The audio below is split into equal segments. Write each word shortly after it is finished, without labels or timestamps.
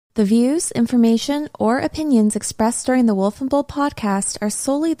The views, information, or opinions expressed during the Wolf and Bull podcast are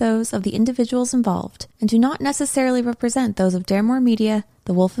solely those of the individuals involved and do not necessarily represent those of Daremore Media,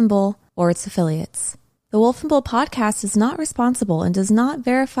 the Wolf and Bull, or its affiliates. The Wolf and Bull podcast is not responsible and does not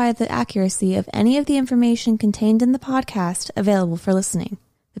verify the accuracy of any of the information contained in the podcast available for listening.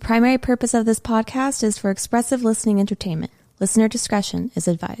 The primary purpose of this podcast is for expressive listening entertainment. Listener discretion is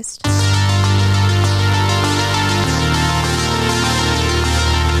advised.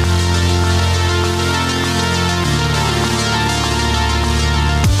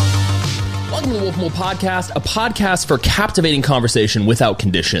 Welcome to the Wolf and Bull Podcast, a podcast for captivating conversation without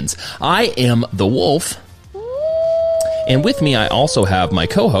conditions. I am the Wolf, and with me I also have my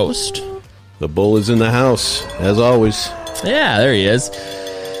co-host. The Bull is in the house, as always. Yeah, there he is.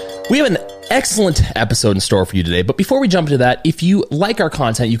 We have an excellent episode in store for you today, but before we jump into that, if you like our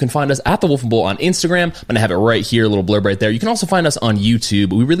content, you can find us at The Wolf and Bull on Instagram. I'm going to have it right here, a little blurb right there. You can also find us on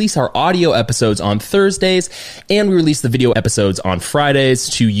YouTube. We release our audio episodes on Thursdays, and we release the video episodes on Fridays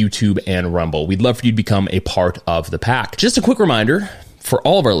to YouTube and Rumble. We'd love for you to become a part of the pack. Just a quick reminder for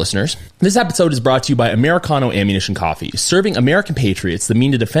all of our listeners, this episode is brought to you by Americano Ammunition Coffee, serving American patriots the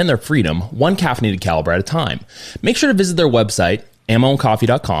mean to defend their freedom, one caffeinated caliber at a time. Make sure to visit their website,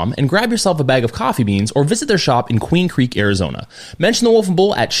 ammoandcoffee.com, and grab yourself a bag of coffee beans or visit their shop in Queen Creek, Arizona. Mention the Wolf and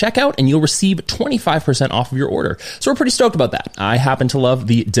Bull at checkout and you'll receive 25% off of your order. So we're pretty stoked about that. I happen to love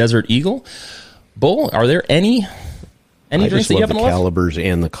the Desert Eagle. Bull, are there any drinks that you happen to love? I just love the calibers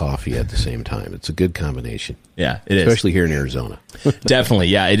and the coffee at the same time. It's a good combination. Yeah, it is. Especially here in Arizona. Definitely,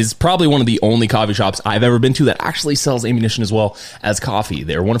 yeah. It is probably one of the only coffee shops I've ever been to that actually sells ammunition as well as coffee.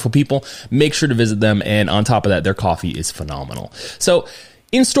 They're wonderful people. Make sure to visit them. And on top of that, their coffee is phenomenal. So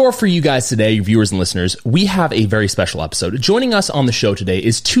in store for you guys today, viewers and listeners, we have a very special episode. Joining us on the show today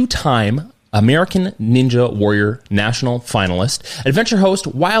is two-time American Ninja Warrior National Finalist, adventure host,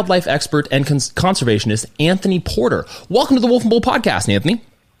 wildlife expert, and conservationist Anthony Porter. Welcome to the Wolf and Bull Podcast, Anthony.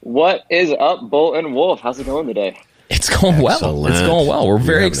 What is up, Bull and Wolf? How's it going today? It's going well. Excellent. It's going well. We're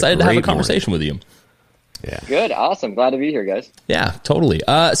very excited to have a conversation with you. Yeah. Good. Awesome. Glad to be here, guys. Yeah, totally.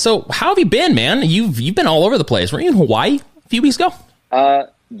 So how have you been, man? You've been all over the place. Were you in Hawaii a few weeks ago?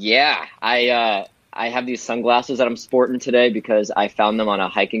 Yeah. I have these sunglasses that I'm sporting today because I found them on a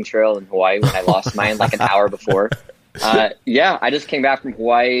hiking trail in Hawaii when I lost mine like an hour before. Yeah, I just came back from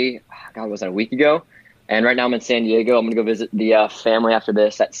Hawaii, God, was it a week ago? And right now I'm in San Diego. I'm going to go visit the family after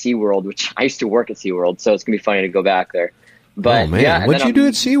this at SeaWorld, which I used to work at SeaWorld, so it's going to be funny to go back there. But, oh, man. Yeah, What'd you do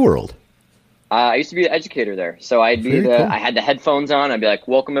at SeaWorld? I used to be an educator there. So I'd be cool. I had the headphones on. I'd be like,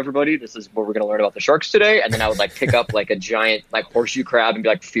 welcome, everybody. This is what we're going to learn about the sharks today. And then I would like pick up like a giant like horseshoe crab and be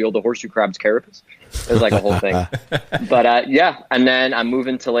like, feel the horseshoe crab's carapace. It was like a whole thing. But yeah. And then I'm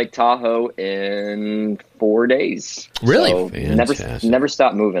moving to Lake Tahoe in 4 days. Really? So never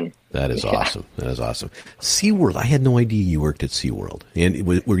stop moving. That is awesome. That is awesome. SeaWorld. I had no idea you worked at SeaWorld. And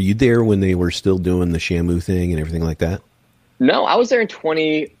were you there when they were still doing the Shamu thing and everything like that? No, I was there in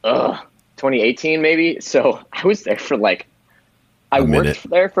 2018 maybe. So I was there for like, I worked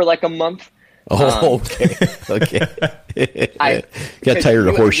there for like a month. Oh, okay. Okay. Got tired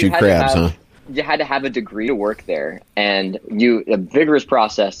of horseshoe crabs, huh? You had to have a degree to work there, and a vigorous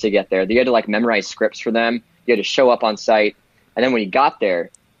process to get there. You had to like memorize scripts for them. You had to show up on site. And then when you got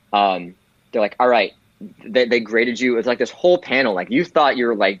there, they're like, all right, they graded you. It's like this whole panel. Like you thought you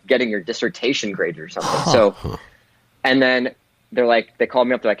were like getting your dissertation graded or something. So, and then they're like, they called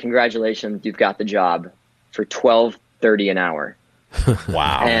me up. They're like, congratulations, you've got the job for $12.30 an hour.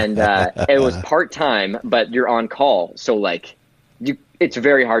 Wow. And it was part-time, but you're on call. So like it's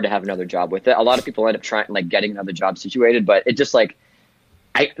very hard to have another job with it. A lot of people end up trying like getting another job situated, but it just like,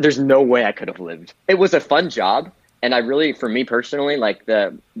 there's no way I could have lived. It was a fun job. And I really, for me personally, like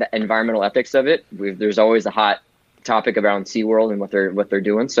the environmental ethics of it, there's always a hot topic around SeaWorld and what they're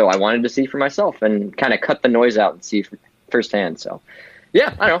doing. So I wanted to see for myself and kind of cut the noise out and see firsthand. So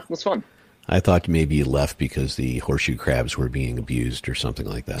yeah, I don't know. It was fun. I thought maybe you left because the horseshoe crabs were being abused or something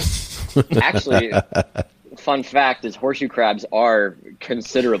like that. Actually, fun fact is horseshoe crabs are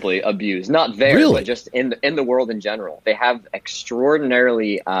considerably abused. Not there, really? But just in the world in general. They have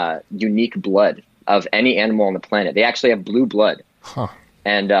extraordinarily unique blood of any animal on the planet. They actually have blue blood. Huh.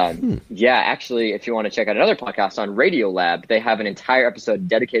 And yeah, actually, if you want to check out another podcast on Radiolab, they have an entire episode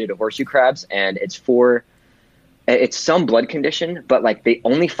dedicated to horseshoe crabs, and it's some blood condition, but like they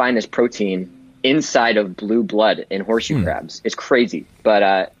only find this protein inside of blue blood in horseshoe crabs. It's crazy,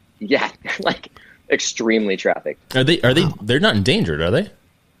 but yeah, like extremely trafficked. Are they? They're not endangered, are they?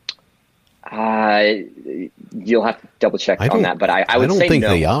 You'll have to double check on that, but I would don't say think no.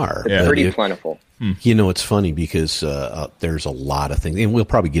 they are. They're pretty plentiful. You know, it's funny because there's a lot of things, and we'll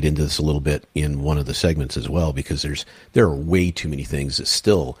probably get into this a little bit in one of the segments as well, because there are way too many things that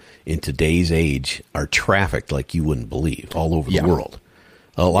still, in today's age, are trafficked like you wouldn't believe all over the world.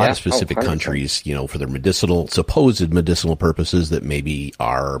 A lot of specific countries, you know, for their supposed medicinal purposes that maybe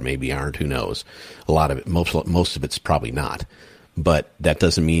are, maybe aren't, who knows. A lot of it, most of it's probably not. But that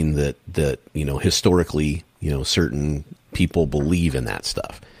doesn't mean that you know, historically, you know, certain people believe in that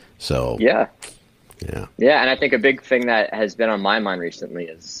stuff. So yeah, and I think a big thing that has been on my mind recently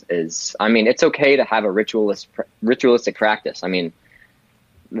is I mean, it's okay to have a ritualistic practice. I mean,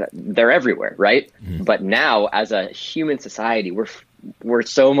 they're everywhere, right? Mm-hmm. But now, as a human society, we're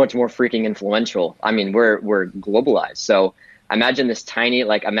so much more freaking influential. I mean, we're globalized. So imagine this tiny,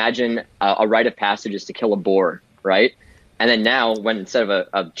 like, imagine a rite of passage is to kill a boar, right? And then now, when instead of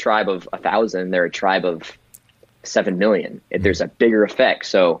a tribe of 1,000, they're a tribe of 7 million. There's a bigger effect.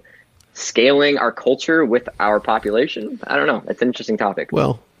 So scaling our culture with our population, I don't know. It's an interesting topic.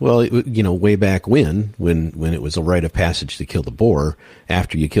 Well, you know, way back when it was a rite of passage to kill the boar,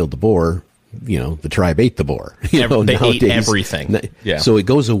 after you killed the boar, you know, the tribe ate the boar. You know, they ate everything. Yeah. So it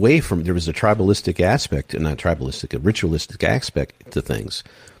goes away from, there was a ritualistic aspect aspect to things,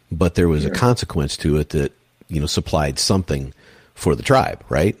 but there was a consequence to it that, you know, supplied something for the tribe,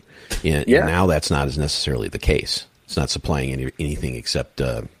 right? And now that's not as necessarily the case. It's not supplying anything except,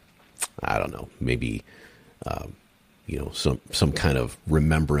 I don't know, maybe, you know, some kind of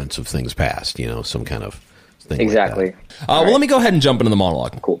remembrance of things past, you know, some kind of thing. Exactly. Like that. Well, let me go ahead and jump into the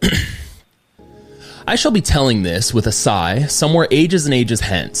monologue. Cool. I shall be telling this with a sigh, somewhere ages and ages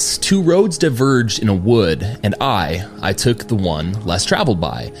hence. 2 roads diverged in a wood, and I took the one less traveled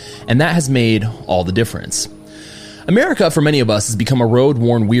by, and that has made all the difference. America, for many of us, has become a road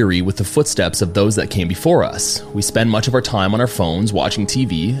worn weary with the footsteps of those that came before us. We spend much of our time on our phones watching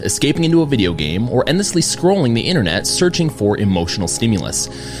TV, escaping into a video game, or endlessly scrolling the internet searching for emotional stimulus,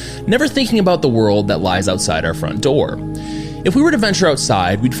 never thinking about the world that lies outside our front door. If we were to venture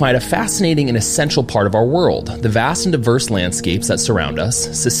outside, we'd find a fascinating and essential part of our world. The vast and diverse landscapes that surround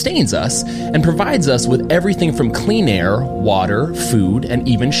us, sustains us, and provides us with everything from clean air, water, food, and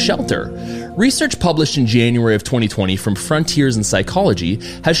even shelter. Research published in January of 2020 from Frontiers in Psychology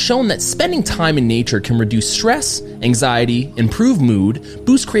has shown that spending time in nature can reduce stress, anxiety, improve mood,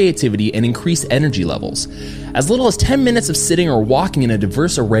 boost creativity, and increase energy levels. As little as 10 minutes of sitting or walking in a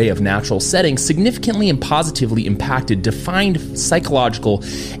diverse array of natural settings significantly and positively impacted defined psychological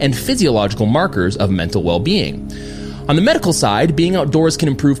and physiological markers of mental well-being. On the medical side, being outdoors can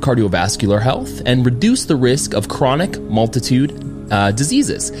improve cardiovascular health and reduce the risk of chronic multitude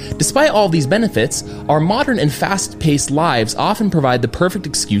diseases. Despite all these benefits, our modern and fast-paced lives often provide the perfect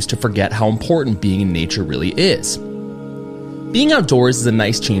excuse to forget how important being in nature really is. Being outdoors is a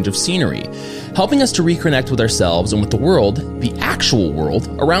nice change of scenery, helping us to reconnect with ourselves and with the world, the actual world,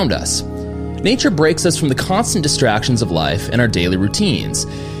 around us. Nature breaks us from the constant distractions of life and our daily routines.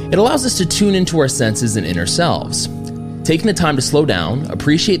 It allows us to tune into our senses and inner selves. Taking the time to slow down,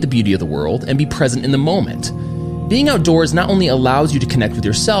 appreciate the beauty of the world, and be present in the moment. Being outdoors not only allows you to connect with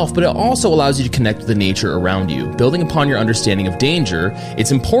yourself, but it also allows you to connect with the nature around you, building upon your understanding of danger,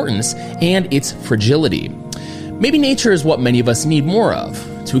 its importance, and its fragility. Maybe nature is what many of us need more of,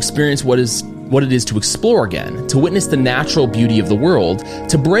 to experience what it is to explore again, to witness the natural beauty of the world,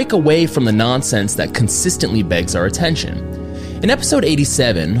 to break away from the nonsense that consistently begs our attention. In episode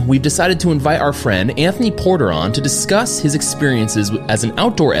 87, we've decided to invite our friend Anthony Porter on to discuss his experiences as an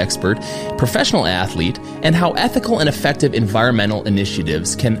outdoor expert, professional athlete, and how ethical and effective environmental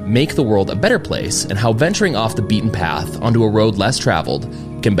initiatives can make the world a better place, and how venturing off the beaten path onto a road less traveled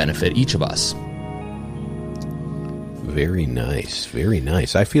can benefit each of us. Very nice. Very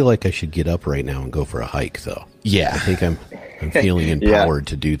nice. I feel like I should get up right now and go for a hike, though. Yeah. I think I'm feeling empowered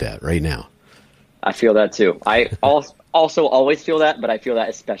to do that right now. I feel that too. I also always feel that, but I feel that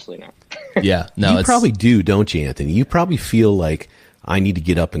especially now. Yeah. No, you probably do, don't you, Anthony? You probably feel like I need to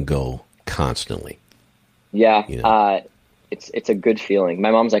get up and go constantly. Yeah. You know? It's a good feeling.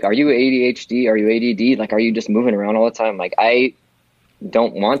 My mom's like, "Are you ADHD? Are you ADD? Like, are you just moving around all the time?" Like, I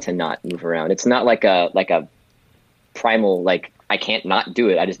don't want to not move around. It's not like a primal, like, I can't not do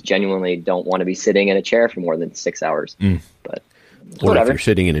it. I just genuinely don't want to be sitting in a chair for more than 6 hours. But or whatever. If you're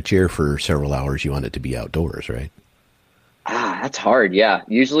sitting in a chair for several hours, you want it to be outdoors, right? That's hard. Yeah.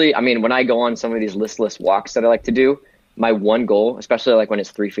 Usually, I mean, when I go on some of these listless walks that I like to do, my one goal, especially like when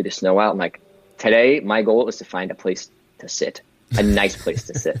it's 3 feet of snow out, I'm like, today, my goal is to find a place to sit, a nice place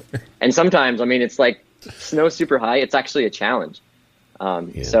to sit. And sometimes, I mean, it's like snow super high. It's actually a challenge.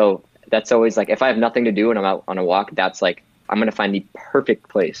 So that's always like, if I have nothing to do and I'm out on a walk, that's like, I'm going to find the perfect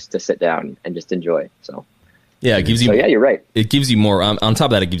place to sit down and just enjoy. So. Yeah, it gives you. So yeah, you're right. It gives you more. On top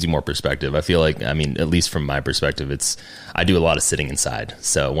of that, it gives you more perspective. I feel like, I mean, at least from my perspective, I do a lot of sitting inside.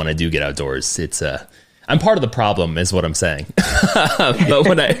 So when I do get outdoors, I'm part of the problem, is what I'm saying. But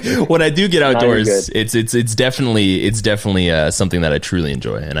when I do get outdoors, it's definitely something that I truly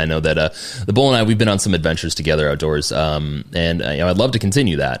enjoy. And I know that the Bull and I, we've been on some adventures together outdoors, and I'd love to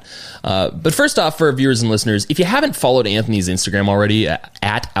continue that. But first off, for our viewers and listeners, if you haven't followed Anthony's Instagram already,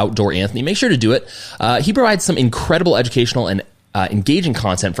 at Outdoor Anthony, make sure to do it. He provides some incredible educational and engaging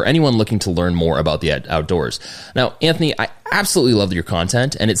content for anyone looking to learn more about the outdoors. Now, Anthony, I absolutely love your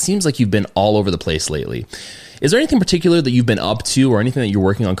content, and it seems like you've been all over the place lately. Is there anything particular that you've been up to, or anything that you're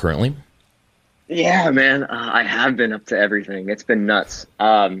working on currently? Yeah, man, I have been up to everything. It's been nuts.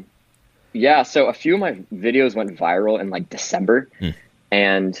 Yeah, so a few of my videos went viral in like December,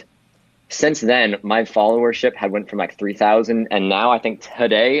 and since then, my followership had went from like 3,000, and now I think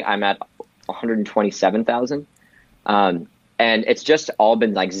today I'm at 127,000. And it's just all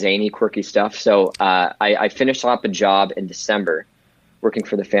been like zany, quirky stuff. So I finished up a job in December working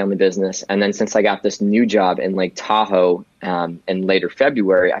for the family business. And then since I got this new job in Lake Tahoe in later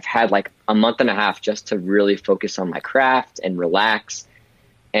February, I've had like a month and a half just to really focus on my craft and relax.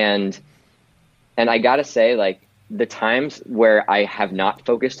 And I got to say, like, the times where I have not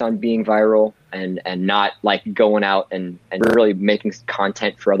focused on being viral and not like going out and really making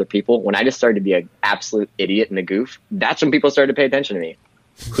content for other people, when I just started to be an absolute idiot and a goof, that's when people started to pay attention to me.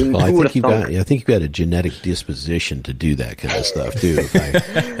 Well, I think you've got a genetic disposition to do that kind of stuff too.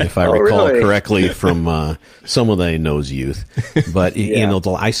 If I recall correctly from someone that I know's youth. But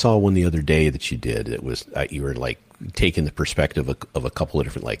I saw one the other day that you did. It was you were like taking the perspective of a couple of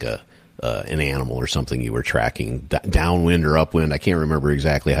different, like an animal or something you were tracking, downwind or upwind. I can't remember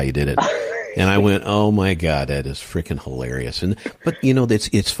exactly how you did it. And I went, oh my God, that is freaking hilarious. But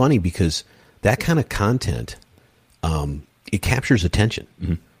it's funny because that kind of content, it captures attention,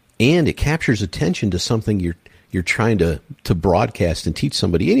 and it captures attention to something you're trying to broadcast and teach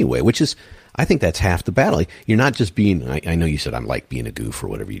somebody anyway, which is, I think that's half the battle. You're not just being, I know you said I'm like being a goof or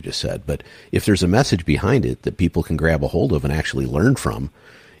whatever you just said, but if there's a message behind it that people can grab a hold of and actually learn from,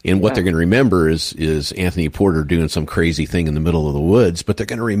 and what they're going to remember is Anthony Porter doing some crazy thing in the middle of the woods, but they're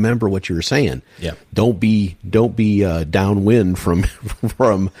going to remember what you were saying. Yeah. Don't be downwind from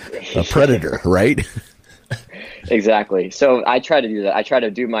a predator, right? Exactly. So I try to do that. I try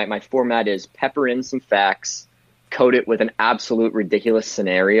to do my format is pepper in some facts, code it with an absolute ridiculous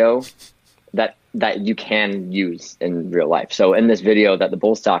scenario that you can use in real life. So in this video that the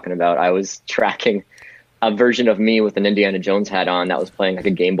Bull's talking about, I was tracking a version of me with an Indiana Jones hat on that was playing like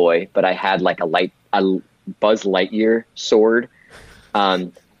a Game Boy, but I had like a Buzz Lightyear sword.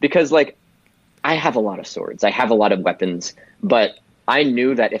 Because like I have a lot of swords, I have a lot of weapons, but I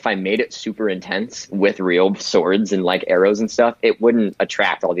knew that if I made it super intense with real swords and like arrows and stuff, it wouldn't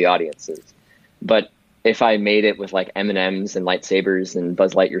attract all the audiences. But if I made it with like M&Ms and lightsabers and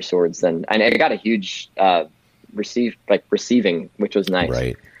Buzz Lightyear swords, then, and it got a huge receiving, which was nice.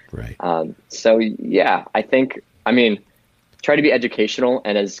 Right. So yeah, I try to be educational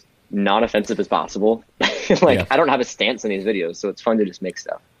and as non-offensive as possible. I don't have a stance in these videos, so it's fun to just make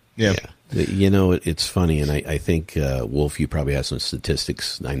stuff. Yeah. It's funny, and I think, Wolf, you probably have some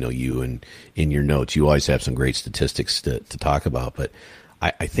statistics. I know you, and in your notes, you always have some great statistics to talk about. But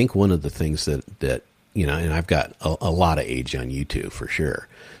I think one of the things that and I've got a lot of age on YouTube for sure.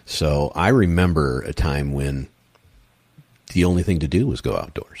 So I remember a time when the only thing to do was go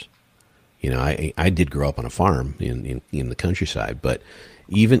outdoors. I did grow up on a farm in the countryside, but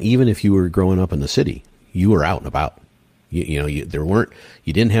even if you were growing up in the city, you were out and about. You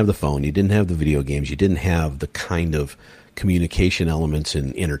didn't have the phone, you didn't have the video games, you didn't have the kind of communication elements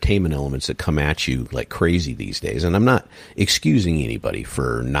and entertainment elements that come at you like crazy these days. And I'm not excusing anybody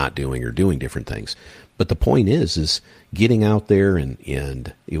for not doing or doing different things, but the point is getting out there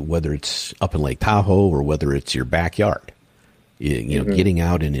and whether it's up in Lake Tahoe or whether it's your backyard, getting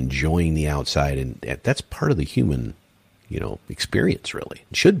out and enjoying the outside, and that's part of the human, experience. Really,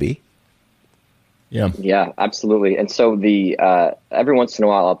 it should be. Yeah, absolutely. And so every once in a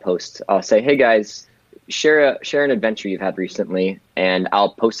while I'll say, hey guys, share an adventure you've had recently, and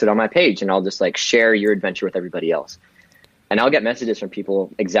I'll post it on my page, and I'll just like share your adventure with everybody else. And I'll get messages from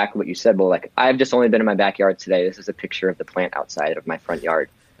people exactly what you said. Well, like, I've just only been in my backyard today. This is a picture of the plant outside of my front yard.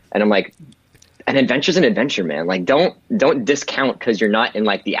 And I'm like, an adventure's an adventure, man. Like, don't discount because you're not in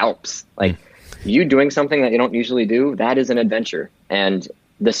like the Alps. Like, you doing something that you don't usually do, that is an adventure. And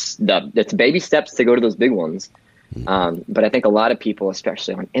it's baby steps to go to those big ones. But I think a lot of people,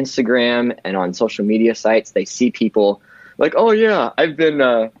 especially on Instagram and on social media sites, they see people like, oh yeah, I've been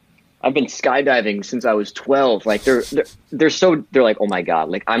skydiving since I was 12. Like they're like, oh my God,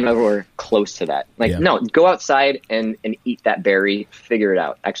 like I'm nowhere close to that. Like, no, go outside and eat that berry, figure it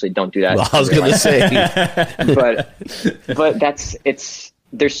out. Actually, don't do that. Well, I was going to say, but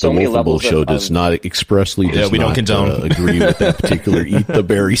there's so many levels. The Wolf and Bull Show does not expressly we don't condone agree with that particular eat the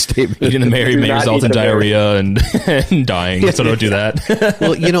berry statement. Eating the berry may result in diarrhea and dying, so don't do that.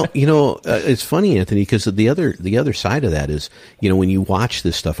 Well, it's funny, Anthony, because the other side of that is, when you watch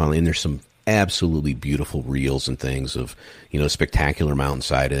this stuff online, there's some absolutely beautiful reels and things of, spectacular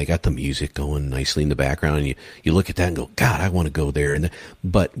mountainside, and they got the music going nicely in the background, and you look at that and go, God, I want to go there.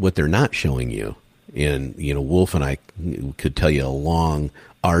 But what they're not showing you, and Wolf and I could tell you a long,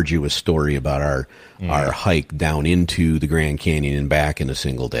 arduous story about our hike down into the Grand Canyon and back in a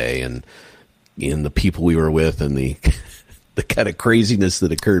single day, and the people we were with, and the kind of craziness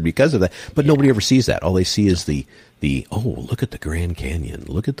that occurred because of that. But nobody ever sees that. All they see is the look at the Grand Canyon,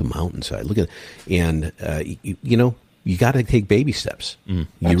 look at the mountainside, you got to take baby steps. You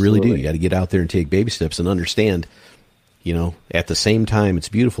really do. You got to get out there and take baby steps and understand. At the same time, it's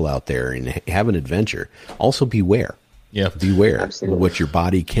beautiful out there and have an adventure. Also, beware. Yeah. Beware Absolutely. What your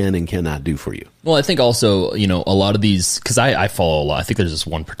body can and cannot do for you. Well, I think also, a lot of these, because I follow a lot. I think there's this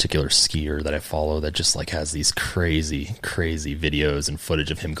one particular skier that I follow that just like has these crazy, crazy videos and footage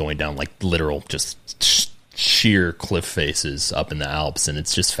of him going down like literal just sheer cliff faces up in the Alps, and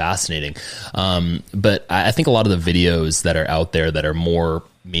it's just fascinating. But I think a lot of the videos that are out there that are more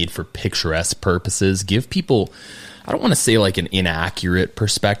made for picturesque purposes give people, I don't want to say like an inaccurate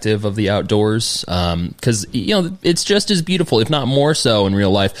perspective of the outdoors, because it's just as beautiful, if not more so, in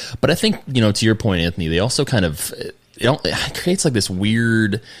real life. But I think to your point, Anthony, they also kind of it creates like this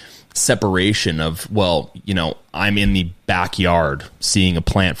weird separation of, I'm in the backyard seeing a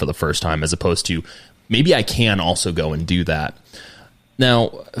plant for the first time, as opposed to maybe I can also go and do that. Now,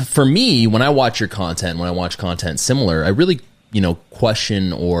 for me, when I watch your content, when I watch content similar, I really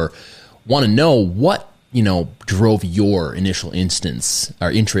question or want to know what drove your initial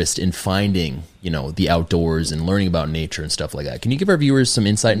interest in finding, the outdoors and learning about nature and stuff like that. Can you give our viewers some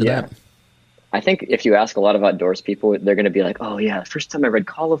insight into that? I think if you ask a lot of outdoors people, they're going to be like, oh yeah, the first time I read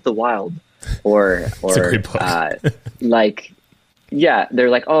Call of the Wild, or it's a great book. They're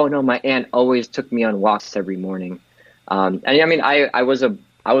like, oh no, my aunt always took me on walks every morning. And I mean, I was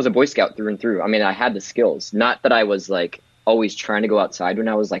a Boy Scout through and through. I mean, I had the skills, not that I was like always trying to go outside when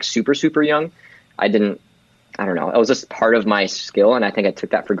I was like super, super young. I don't know. It was just part of my skill, and I think I took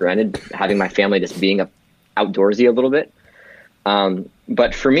that for granted, having my family just being outdoorsy a little bit.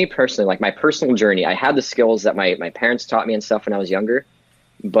 But for me personally, like my personal journey, I had the skills that my parents taught me and stuff when I was younger,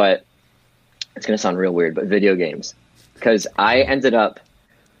 but it's going to sound real weird, but video games, because I ended up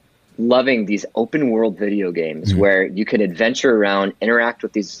loving these open world video games where you could adventure around, interact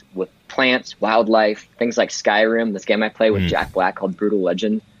with plants, wildlife, things like Skyrim, this game I play with Jack Black called Brutal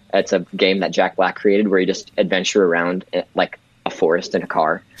Legend. It's a game that Jack Black created where you just adventure around like a forest in a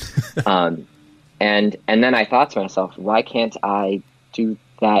car. And then I thought to myself, why can't I do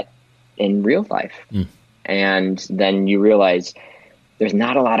that in real life? And then you realize there's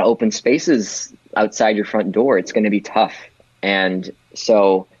not a lot of open spaces outside your front door. It's going to be tough. And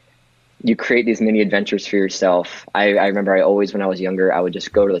so you create these mini adventures for yourself. I remember when I was younger, I would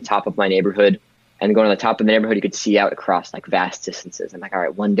just go to the top of my neighborhood, and going to the top of the neighborhood, you could see out across like vast distances. I'm like, all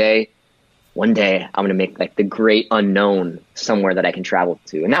right, one day I'm going to make like the great unknown somewhere that I can travel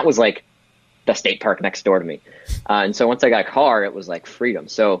to. And that was like the state park next door to me. And so once I got a car, it was like freedom.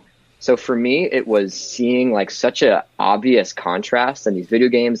 So for me, it was seeing like such a obvious contrast in these video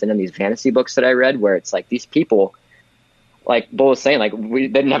games and in these fantasy books that I read, where it's like these people, like Bo was saying, like they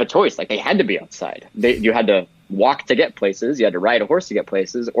didn't have a choice. Like they had to be outside. You had to walk to get places, you had to ride a horse to get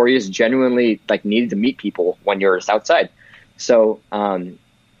places, or you just genuinely like needed to meet people when you're just outside. So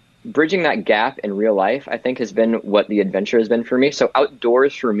bridging that gap in real life, I think, has been what the adventure has been for me. So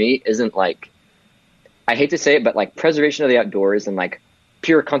outdoors for me isn't like, I hate to say it, but like preservation of the outdoors and like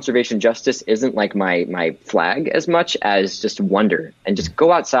pure conservation justice isn't like my flag as much as just wonder, and just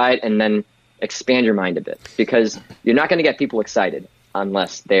go outside and then expand your mind a bit, because you're not going to get people excited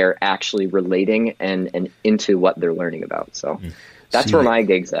unless they're actually relating and into what they're learning about. So that's where my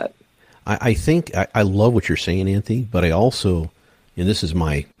gig's at. I think I love what you're saying, Anthony, but I also, and this is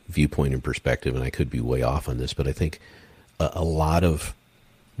my viewpoint and perspective, and I could be way off on this, but I think a lot of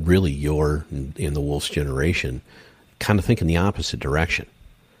really your and the Wolf's generation kind of think in the opposite direction,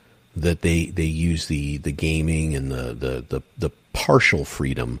 that they use the gaming and the partial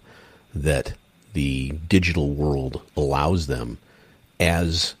freedom that the digital world allows them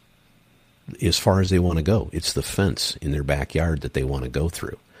as as far as they want to go. It's the fence in their backyard that they want to go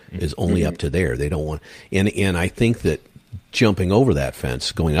through. Is only up to there. They don't want, and I think that jumping over that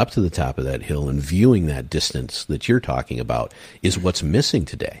fence, going up to the top of that hill and viewing that distance that you're talking about is what's missing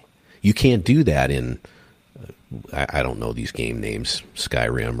today. You can't do that in, I don't know these game names,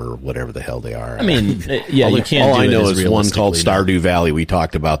 Skyrim or whatever the hell they are. I mean, yeah, you can't. All do I it know as is one called realistically, Stardew Valley we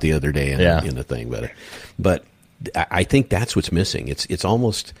talked about the other day in the thing, but I think that's what's missing. It's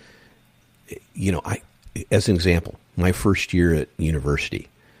almost, as an example, my first year at university,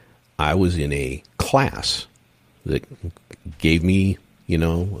 I was in a class that gave me,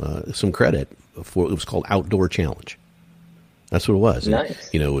 some credit for, it was called Outdoor Challenge. That's what it was. Nice.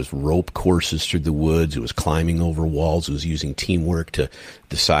 And, it was rope courses through the woods. It was climbing over walls. It was using teamwork to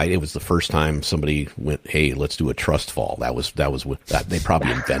decide. It was the first time somebody went, "Hey, let's do a trust fall." That was they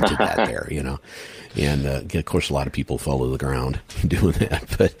probably invented that there, And of course, a lot of people fell to the ground doing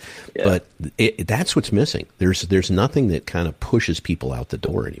that. But that's what's missing. There's nothing that kind of pushes people out the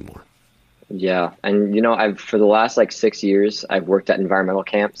door anymore. Yeah. And, I've, for the last 6 years, I've worked at environmental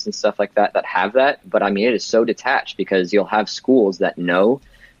camps and stuff like that have that. But I mean, it is so detached because you'll have schools that know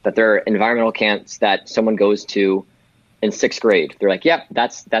that there are environmental camps that someone goes to in sixth grade. They're like, yep,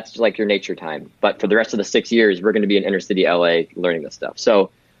 that's like your nature time. But for the rest of the 6 years, we're going to be in inner city LA learning this stuff.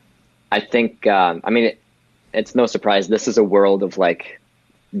 So I think, it's no surprise. This is a world of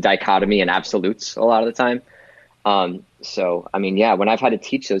dichotomy and absolutes a lot of the time. So, when I've had to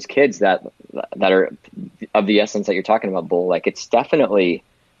teach those kids that are of the essence that you're talking about, Bull, it's definitely,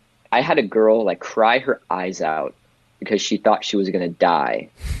 I had a girl cry her eyes out because she thought she was going to die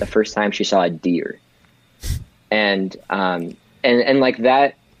the first time she saw a deer. And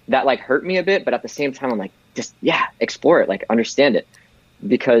that hurt me a bit, but at the same time, I'm like, explore it, understand it,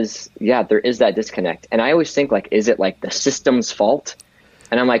 because there is that disconnect. And I always think is it the system's fault?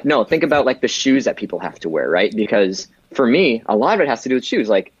 And I'm like, no, think about the shoes that people have to wear, right? Because for me, a lot of it has to do with shoes.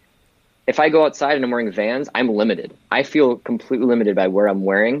 If I go outside and I'm wearing Vans, I'm limited. I feel completely limited by where I'm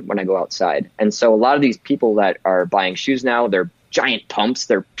wearing when I go outside. And so a lot of these people that are buying shoes now, they're giant pumps,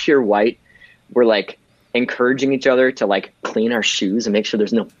 they're pure white. We're encouraging each other to clean our shoes and make sure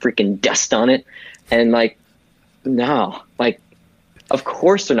there's no freaking dust on it. And no, of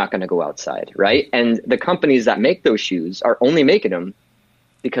course they're not going to go outside, right? And the companies that make those shoes are only making them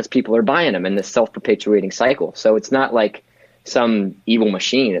because people are buying them in this self-perpetuating cycle. So it's not some evil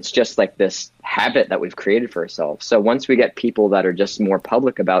machine. It's just this habit that we've created for ourselves. So once we get people that are just more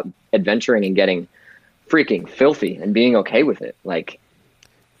public about adventuring and getting freaking filthy and being okay with it,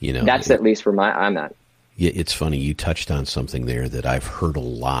 that's at least where I'm at. Yeah, it's funny. You touched on something there that I've heard a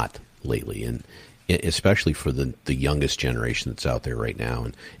lot lately, and especially for the youngest generation that's out there right now.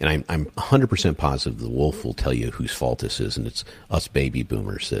 And I'm 100% positive the wolf will tell you whose fault this is, and it's us baby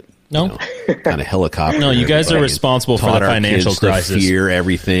boomers that kind of helicopter. No, you guys are responsible for the financial crisis. To fear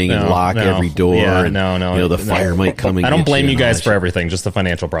everything and lock every door. Yeah, and, the fire might come and I don't blame you guys for for everything, just the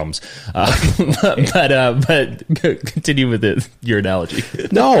financial problems. But continue with your analogy.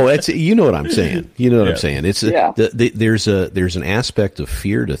 No, it's what I'm saying. I'm saying. It's there's an aspect of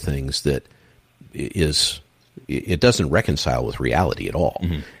fear to things that it doesn't reconcile with reality at all.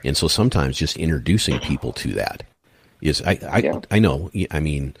 Mm-hmm. And so sometimes just introducing people to that is, I know,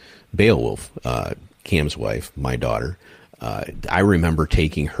 Beowulf, Cam's wife, my daughter, I remember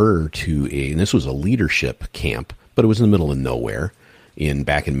taking her to and this was a leadership camp, but it was in the middle of nowhere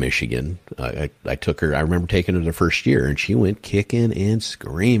back in Michigan. I took her, I remember taking her the first year, and she went kicking and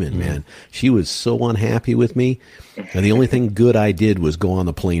screaming, man. She was so unhappy with me. And the only thing good I did was go on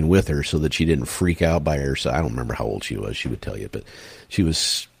the plane with her so that she didn't freak out by herself. I don't remember how old she was. She would tell you, but she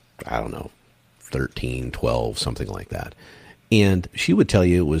was, 13, 12, something like that. And she would tell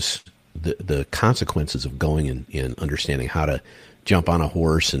you it was the consequences of going and understanding how to jump on a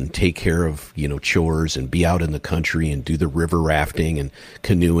horse and take care of, chores and be out in the country and do the river rafting and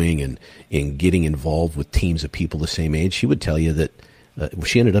canoeing and getting involved with teams of people the same age. She would tell you that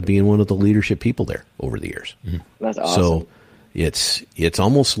she ended up being one of the leadership people there over the years. Mm-hmm. That's awesome. So it's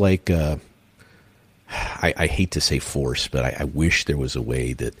almost like, I hate to say force, but I wish there was a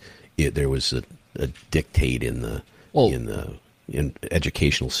way that there was a dictate in the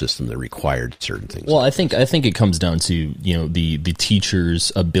educational system that required certain things. Well, I think it comes down to the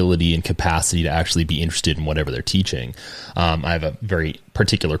teacher's ability and capacity to actually be interested in whatever they're teaching. I have a very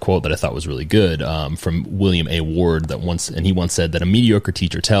particular quote that I thought was really good from William A. Ward he once said that a mediocre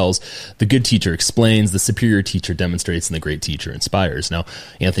teacher tells, the good teacher explains, the superior teacher demonstrates, and the great teacher inspires. Now,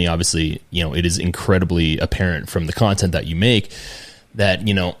 Anthony, obviously, it is incredibly apparent from the content that you make that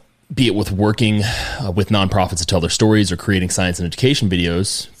be it with working with nonprofits that tell their stories or creating science and education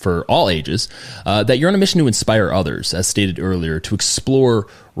videos for all ages, that you're on a mission to inspire others, as stated earlier, to explore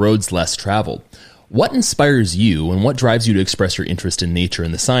roads less traveled. What inspires you and what drives you to express your interest in nature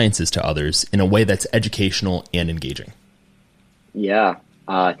and the sciences to others in a way that's educational and engaging? Yeah,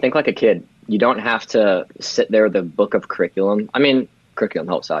 think like a kid. You don't have to sit there with a book of curriculum. I mean, curriculum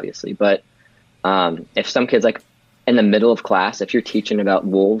helps, obviously, but if some kids, like in the middle of class, if you're teaching about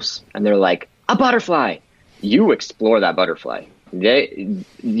wolves and they're like, a butterfly, you explore that butterfly. You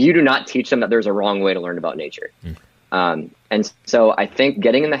do not teach them that there's a wrong way to learn about nature. And so I think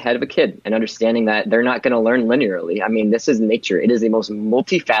getting in the head of a kid and understanding that they're not going to learn linearly. I mean, this is nature. It is the most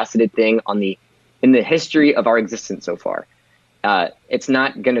multifaceted thing in the history of our existence so far. It's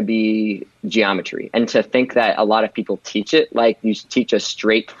not going to be geometry. And to think that a lot of people teach it like you teach a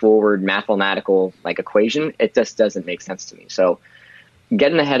straightforward mathematical like equation, it just doesn't make sense to me. So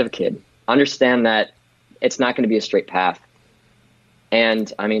get in the head of a kid, understand that it's not going to be a straight path.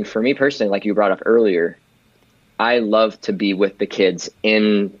 And I mean, for me personally, like you brought up earlier, I love to be with the kids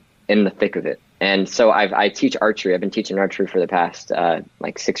in the thick of it. And so I teach archery. I've been teaching archery for the past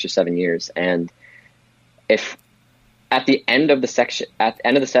like 6 or 7 years. And if at the end of the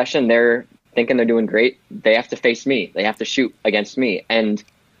session, they're thinking they're doing great, they have to face me. They have to shoot against me. And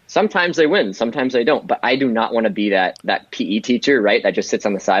sometimes they win, sometimes they don't. But I do not want to be that PE teacher, right, that just sits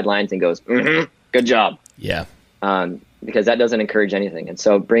on the sidelines and goes, good job. Yeah. Because that doesn't encourage anything. And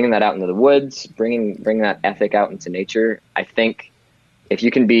so bringing that out into the woods, bringing that ethic out into nature, I think if you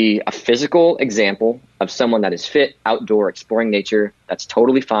can be a physical example of someone that is fit, outdoor, exploring nature, that's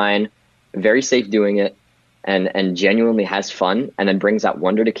totally fine, very safe doing it, and genuinely has fun, and then brings out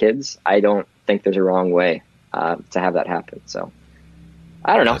wonder to kids, I don't think there's a wrong way to have that happen. So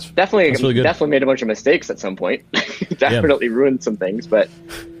I don't know. Definitely made a bunch of mistakes at some point. Definitely ruined some things, but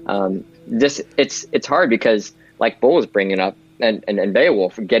it's hard because, like Bull was bringing up, and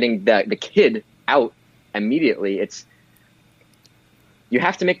Beowulf, getting the kid out immediately, you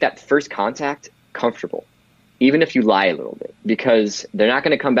have to make that first contact comfortable, even if you lie a little bit, because they're not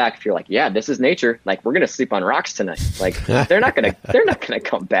going to come back if you're like, yeah, this is nature. Like, we're going to sleep on rocks tonight. Like, they're not going to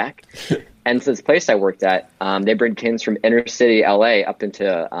come back. And so this place I worked at, they bring kids from inner city LA up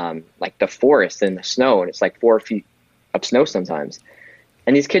into like the forest and the snow, and it's like 4 feet of snow sometimes.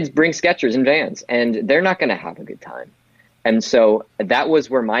 And these kids bring Skechers in vans, and they're not going to have a good time. And so that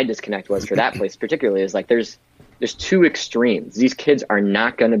was where my disconnect was for that place particularly, is like there's two extremes. These kids are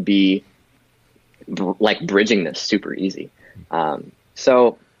not going to be like bridging this super easy.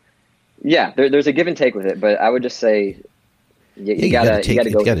 So yeah, there's a give and take with it, but I would just say you gotta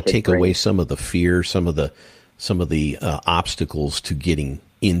take away some of the fear, some of the obstacles to getting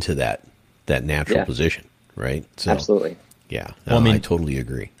into that natural position, right? So, absolutely. Yeah, well, I totally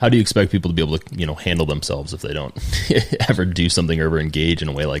agree. How do you expect people to be able to, handle themselves if they don't ever do something or ever engage in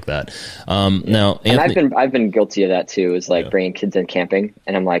a way like that? Now, Anthony, and I've been guilty of that too. Is like bringing kids in camping,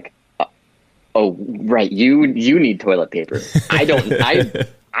 and I'm like, oh, right, you need toilet paper. I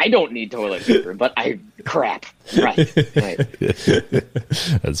don't need toilet paper, but crap. Right.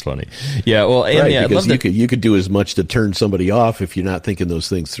 That's funny. Yeah. Well, right, because you could do as much to turn somebody off if you're not thinking those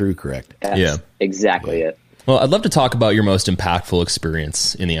things through. Correct. That's exactly it. Well, I'd love to talk about your most impactful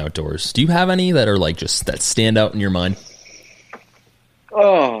experience in the outdoors. Do you have any that are like just that stand out in your mind?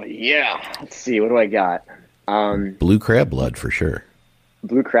 Oh yeah. Let's see. What do I got? Blue crab blood for sure.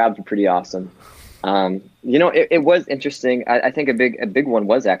 Blue crabs are pretty awesome. It was interesting. I think a big one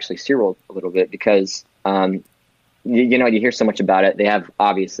was actually SeaWorld a little bit because, you hear so much about it. They have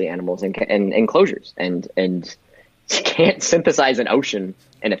obviously animals in enclosures, and you can't synthesize an ocean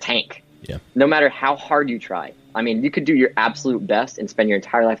in a tank. Yeah. No matter how hard you try. I mean, you could do your absolute best and spend your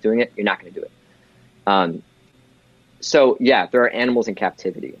entire life doing it. You're not going to do it. So yeah, there are animals in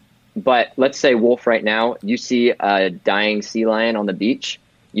captivity. But let's say, Wolf, right now, you see a dying sea lion on the beach.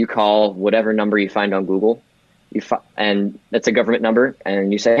 You call whatever number you find on Google, and that's a government number,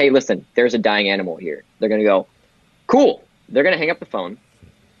 and you say, hey, listen, there's a dying animal here. They're going to go, cool. They're going to hang up the phone.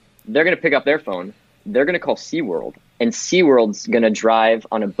 They're going to pick up their phone. They're going to call SeaWorld, and SeaWorld's going to drive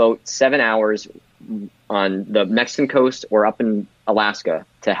on a boat 7 hours on the Mexican coast or up in Alaska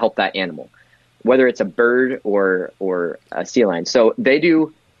to help that animal, whether it's a bird or a sea lion. So they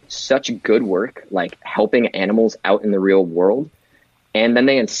do such good work, like helping animals out in the real world. And then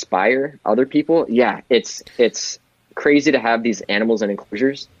they inspire other people. Yeah, it's crazy to have these animals in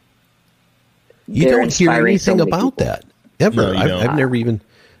enclosures. You don't hear anything about that ever. No, I've never even.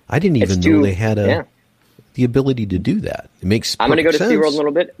 I didn't even know they had the ability to do that. It makes. I'm going to go to sense. SeaWorld in a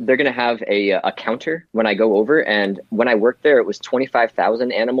little bit. They're going to have a counter when I go over. And when I worked there, it was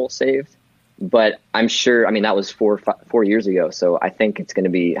 25,000 animals saved. But I'm sure, I mean, that was 4 years ago. So I think it's going to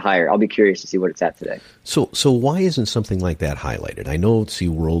be higher. I'll be curious to see what it's at today. So why isn't something like that highlighted? I know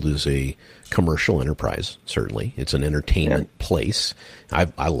SeaWorld is a commercial enterprise. Certainly, it's an entertainment place.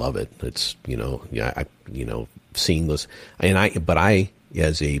 I love it. It's, seeing those, but I,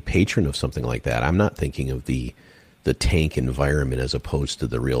 as a patron of something like that, I'm not thinking of the tank environment as opposed to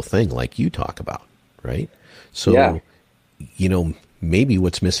the real thing like you talk about, right? So, maybe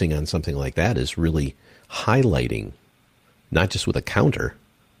what's missing on something like that is really highlighting, not just with a counter,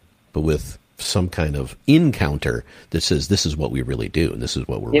 but with some kind of encounter that says this is what we really do and this is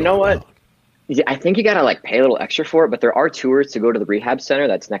what we're really about. Yeah, I think you got to like pay a little extra for it, but there are tours to go to the rehab center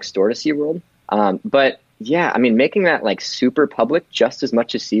that's next door to SeaWorld. But yeah, I mean, making that like super public just as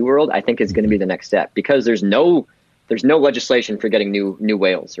much as SeaWorld, I think is going to be the next step, because there's no legislation for getting new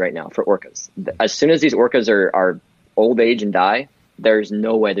whales right now for orcas. As soon as these orcas are old age and die, there's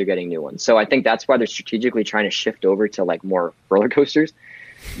no way they're getting new ones. So I think that's why they're strategically trying to shift over to like more roller coasters.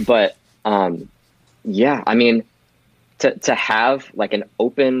 But yeah, I mean, to have like an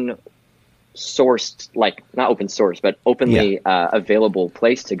open sourced, like not open source, but openly available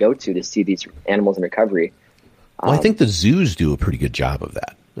place to go to see these animals in recovery. Well, I think the zoos do a pretty good job of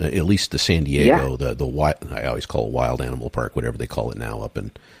that. At least the San Diego, the wild, I always call it Wild Animal Park, whatever they call it now up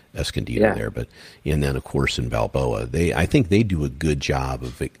in Escondido there. But and then of course in Balboa, I think they do a good job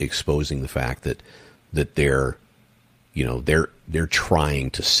of exposing the fact that they're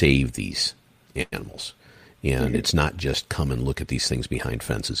trying to save these animals, and it's not just come and look at these things behind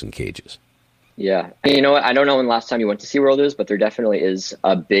fences and cages. Yeah, and you know what? I don't know when the last time you went to SeaWorld is, but there definitely is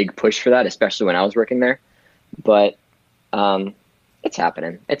a big push for that, especially when I was working there. But it's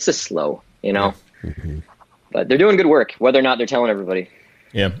happening. It's just slow, but they're doing good work, whether or not they're telling everybody.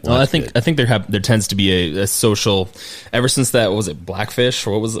 Yeah, well, I think there tends to be a social, ever since that, what was it, Blackfish,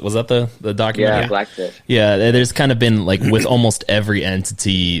 or was that the documentary? Yeah, Blackfish. Yeah, there's kind of been like with almost every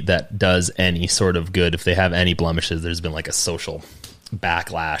entity that does any sort of good, if they have any blemishes, there's been like a social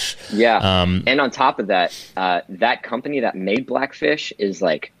backlash. Yeah, and on top of that, that company that made Blackfish is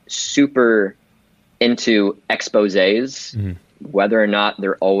like super into exposés, whether or not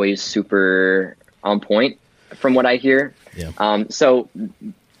they're always super on point, from what I hear. Yeah. So,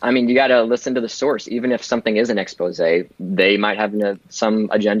 I mean, you got to listen to the source. Even if something is an expose, they might have some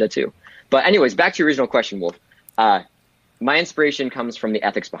agenda too. But anyways, back to your original question, Wolf. My inspiration comes from the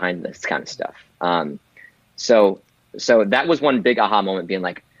ethics behind this kind of stuff. So that was one big aha moment, being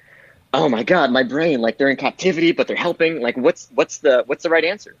like, oh my God, my brain, like they're in captivity, but they're helping. Like what's the right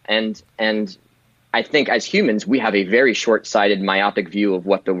answer? And I think as humans, we have a very short-sighted, myopic view of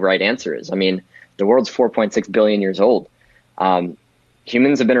what the right answer is. I mean, the world's 4.6 billion years old.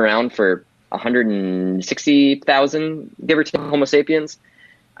 Humans have been around for 160,000, give or take, Homo sapiens.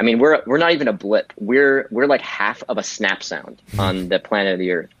 I mean, we're not even a blip. We're like half of a snap sound on the planet of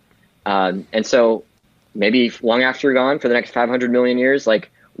the Earth. And so maybe long after you're gone, for the next 500 million years,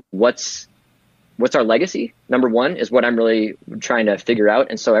 like what's our legacy? Number one is what I'm really trying to figure out.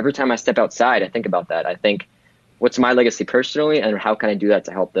 And so every time I step outside, I think about that. I think, what's my legacy personally, and how can I do that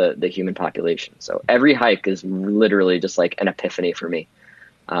to help the human population? So every hike is literally just like an epiphany for me.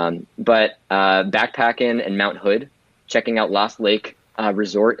 But backpacking in Mount Hood, checking out Lost Lake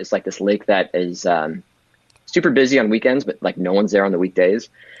Resort is like this lake that is super busy on weekends, but like no one's there on the weekdays.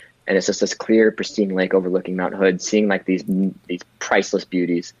 And it's just this clear, pristine lake overlooking Mount Hood, seeing like these priceless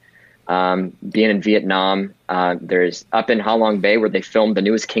beauties. Being in Vietnam, there's up in Ha Long Bay where they filmed the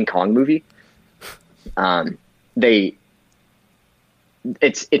newest King Kong movie.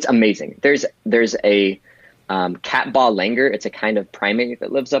 It's amazing. There's a cat ba langur. It's a kind of primate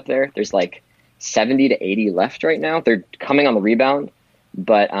that lives up there. There's like 70 to 80 left right now. They're coming on the rebound,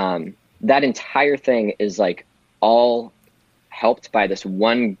 but that entire thing is like all helped by this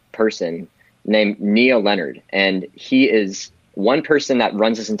one person named Neo Leonard, and he is one person that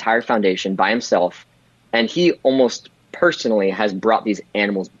runs this entire foundation by himself, and he almost personally has brought these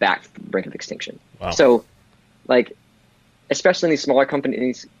animals back from the brink of extinction. Wow. So, like, especially in these smaller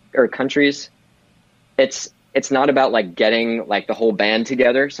companies or countries, it's not about like getting like the whole band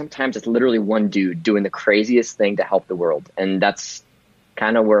together. Sometimes it's literally one dude doing the craziest thing to help the world, and that's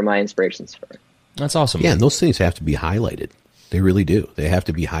kind of where my inspiration's for. That's awesome. Yeah, and those things have to be highlighted. They really do. They have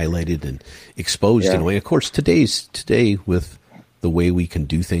to be highlighted and exposed in a way. Of course, today with the way we can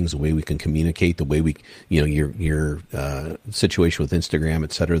do things, the way we can communicate, the way we, your situation with Instagram,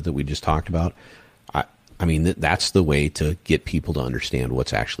 et cetera, that we just talked about. I mean, that's the way to get people to understand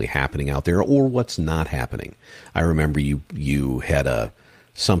what's actually happening out there or what's not happening. I remember you had a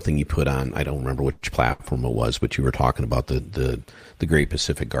something you put on, I don't remember which platform it was, but you were talking about the Great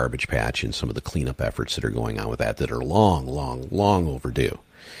Pacific Garbage Patch and some of the cleanup efforts that are going on with that are long overdue.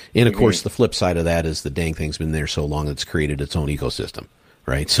 And of course, the flip side of that is the dang thing's been there so long it's created its own ecosystem,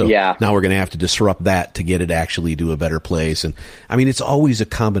 right? So now we're going to have to disrupt that to get it actually to a better place. And I mean, it's always a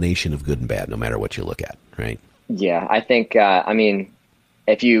combination of good and bad, no matter what you look at, right? Yeah, I think, I mean,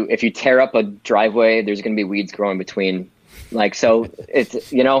 if you tear up a driveway, there's going to be weeds growing between. Like, so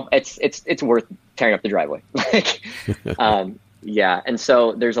it's, you know, it's worth tearing up the driveway. Like, yeah. And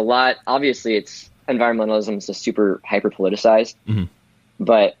so there's a lot, obviously environmentalism is just super hyper politicized,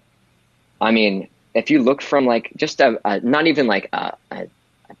 but I mean, if you look from like just not even like a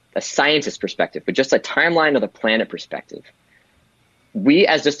scientist perspective, but just a timeline of the planet perspective, we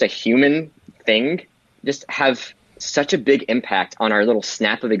as just a human thing just have such a big impact on our little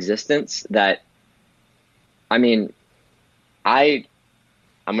snap of existence that, I mean, I'm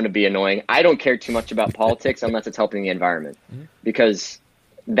going to be annoying. I don't care too much about politics unless it's helping the environment, because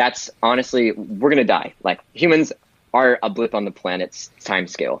that's honestly, we're going to die. Like, humans are a blip on the planet's time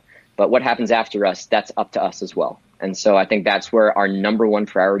scale, but what happens after us, that's up to us as well. And so I think that's where our number one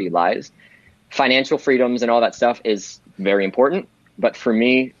priority lies. Financial freedoms and all that stuff is very important. But for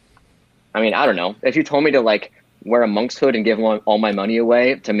me, I mean, I don't know. If you told me to like wear a monk's hood and give all my money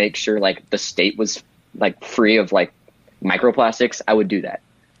away to make sure like the state was like free of like microplastics, I would do that.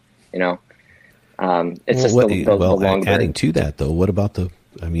 You know, it's just the long adding to that though. What about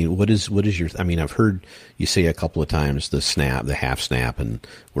what is your, I mean, I've heard you say a couple of times the half snap and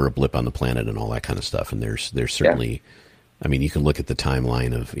we're a blip on the planet and all that kind of stuff. And there's certainly, I mean, you can look at the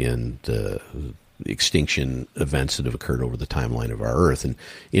timeline in the extinction events that have occurred over the timeline of our Earth and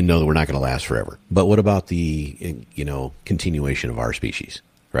you know that we're not going to last forever. But what about the, you know, continuation of our species,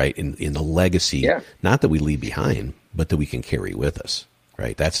 right? In the legacy, not that we leave behind, but that we can carry with us,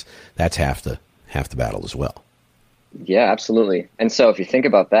 right? That's half the battle as well. Yeah, absolutely. And so if you think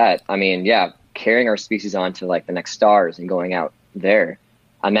about that, I mean, carrying our species on to like the next stars and going out there,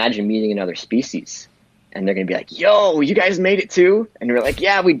 imagine meeting another species and they're going to be like, yo, you guys made it too? And we're like,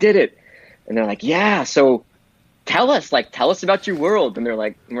 yeah, we did it. And they're like, yeah, so tell us about your world. And we're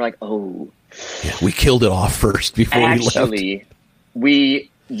like, oh, yeah, we killed it off first before we left. Actually, we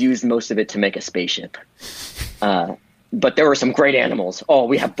used most of it to make a spaceship. But there were some great animals. Oh,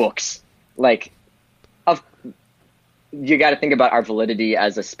 we have books. Like, you got to think about our validity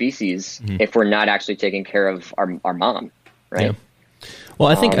as a species if we're not actually taking care of our mom, right? Yeah. Well,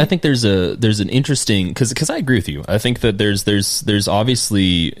 I think there's an interesting, because I agree with you. I think that there's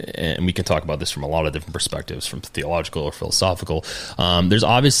obviously, and we can talk about this from a lot of different perspectives, from theological or philosophical. There's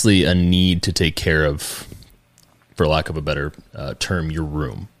obviously a need to take care of, for lack of a better term, your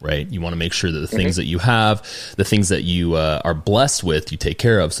room, right? You want to make sure that the things that you have, the things that you are blessed with, you take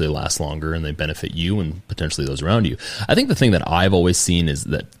care of so they last longer and they benefit you and potentially those around you. I think the thing that I've always seen is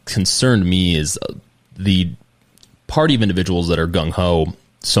that concerned me is the party of individuals that are gung-ho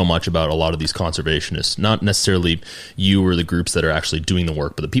so much about a lot of these conservationists, not necessarily you or the groups that are actually doing the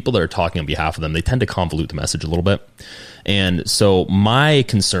work, but the people that are talking on behalf of them, they tend to convolute the message a little bit. And so my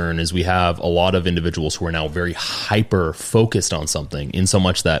concern is we have a lot of individuals who are now very hyper focused on something, in so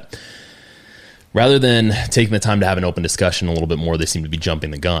much that rather than taking the time to have an open discussion a little bit more, they seem to be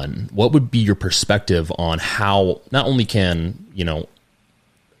jumping the gun. What would be your perspective on how not only can, you know,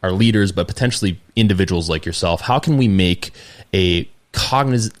 our leaders, but potentially individuals like yourself, how can we make a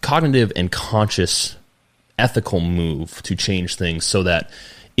cognitive and conscious ethical move to change things so that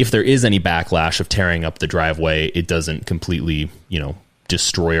if there is any backlash of tearing up the driveway, it doesn't completely, you know,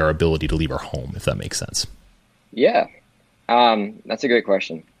 destroy our ability to leave our home, if that makes sense? Yeah, that's a great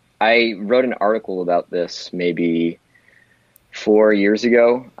question. I wrote an article about this maybe 4 years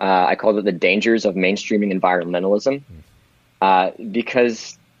ago. I called it The Dangers of Mainstreaming Environmentalism,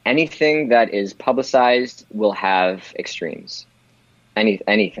 because anything that is publicized will have extremes.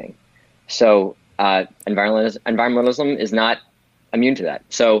 Anything. So environmentalism is not immune to that.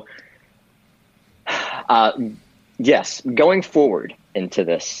 So yes, going forward into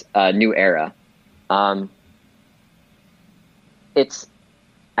this new era, I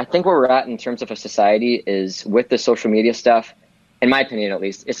think where we're at in terms of a society is with the social media stuff, in my opinion at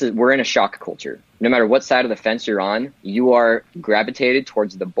least, we're in a shock culture. No matter what side of the fence you're on, you are gravitated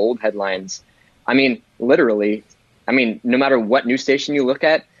towards the bold headlines. I mean, literally, no matter what news station you look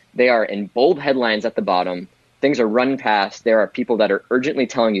at, they are in bold headlines at the bottom. Things are run past. There are people that are urgently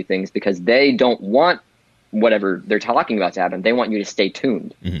telling you things because they don't want whatever they're talking about to happen. They want you to stay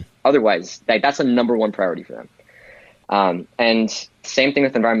tuned. Otherwise, that's a number one priority for them. And same thing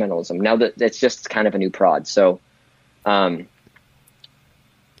with environmentalism. Now that it's just kind of a new prod. So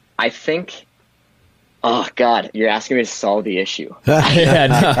I think, oh God, you're asking me to solve the issue.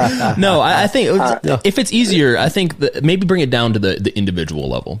 I think if it's easier, I think that maybe bring it down to the individual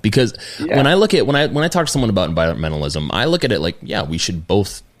level, because when I talk to someone about environmentalism, I look at it like, yeah, we should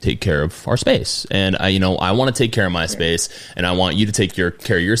both take care of our space, and I want to take care of my space, and I want you to take care of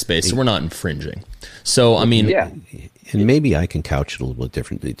your space, so we're not infringing. So I mean, and maybe I can couch it a little bit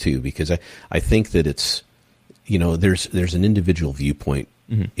differently too, because I think that it's, there's an individual viewpoint,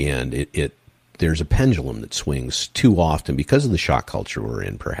 and there's a pendulum that swings too often because of the shock culture we're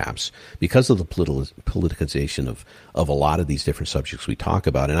in, perhaps because of the politicization of a lot of these different subjects we talk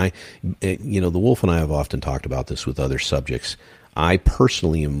about. And the Wolf and I have often talked about this with other subjects. I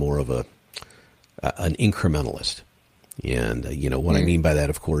personally am more of an incrementalist. And, what I mean by that,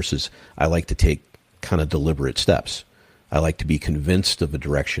 of course, is I like to take kind of deliberate steps. I like to be convinced of a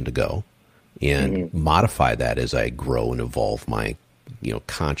direction to go and modify that as I grow and evolve my,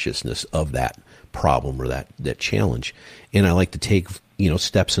 consciousness of that problem or that challenge. And I like to take,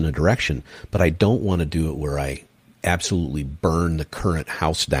 steps in a direction, but I don't want to do it where I absolutely burn the current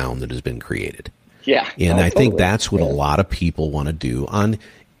house down that has been created. Yeah. And I think that's what a lot of people want to do on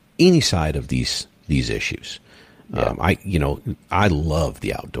any side of these issues. Yeah. I love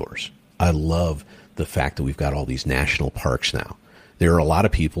the outdoors. I love the fact that we've got all these national parks now. There are a lot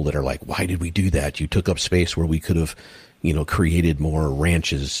of people that are like, why did we do that? You took up space where we could have, created more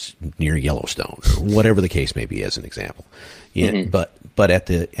ranches near Yellowstone, or whatever the case may be, as an example. Yeah, but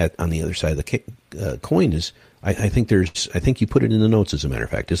on the other side of the coin is, I think you put it in the notes, as a matter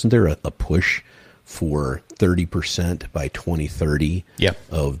of fact. Isn't there a push for 30% by 2030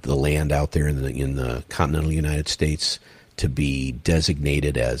 of the land out there in the continental United States to be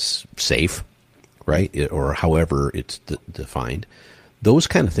designated as safe, right? Or however it's defined. Those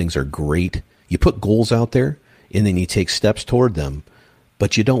kind of things are great. You put goals out there, and then you take steps toward them,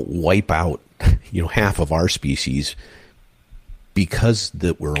 but you don't wipe out, half of our species because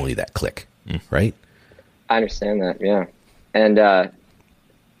we're only that clique, right? I understand that, yeah. And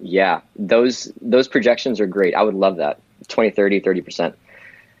those projections are great. I would love that. 20, 30, 30%.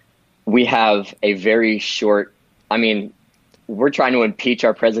 We have a very short, we're trying to impeach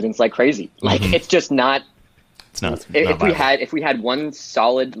our presidents like crazy. Like, it's just not. It's not. If we had one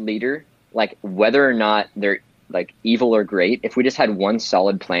solid leader, like whether or not they're like evil or great, if we just had one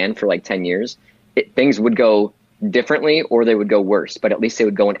solid plan for like 10 years, things would go differently or they would go worse, but at least they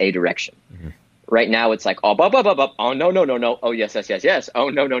would go in a direction. Right now it's like, oh, oh, no. Oh, yes. Oh,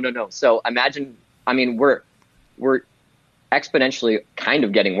 no. So imagine, we're exponentially kind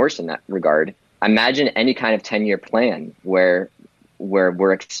of getting worse in that regard. Imagine any kind of 10-year plan where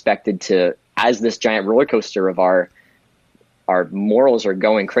we're expected to, as this giant roller coaster of our morals are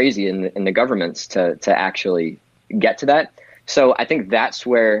going crazy in the governments to actually get to that. So I think that's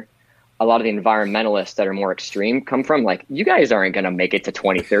where a lot of the environmentalists that are more extreme come from. Like, you guys aren't going to make it to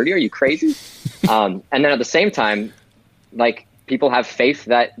 2030. Are you crazy? And then at the same time, like, people have faith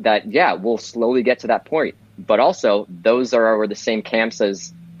that we'll slowly get to that point. But also, those are the same camps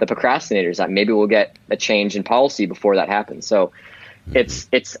as the procrastinators, that maybe we'll get a change in policy before that happens. So it's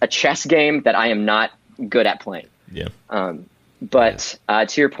a chess game that I am not good at playing. Yeah. But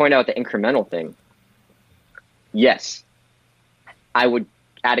to your point about the incremental thing, yes, I would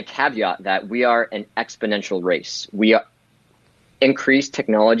add a caveat that we are an exponential race. We increase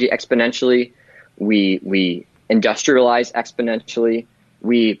technology exponentially. We industrialize exponentially.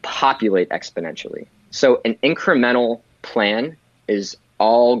 We populate exponentially. So an incremental plan is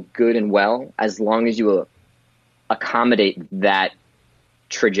all good and well as long as you accommodate that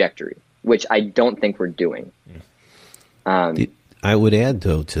trajectory, which I don't think we're doing. I would add,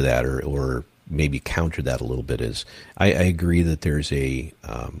 though, to that, or maybe counter that a little bit, is I agree that there's a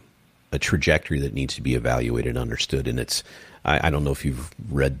trajectory that needs to be evaluated and understood. And I don't know if you've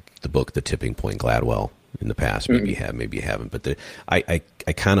read the book, The Tipping Point, Gladwell, in the past. Maybe you have, maybe you haven't. But I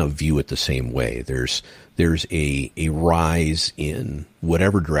kind of view it the same way. There's a rise in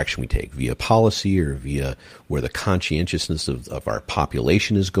whatever direction we take, via policy or via where the conscientiousness of our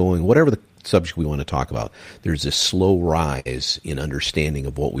population is going, whatever the subject we want to talk about. There's this slow rise in understanding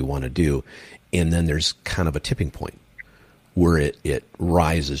of what we want to do. And then there's kind of a tipping point where it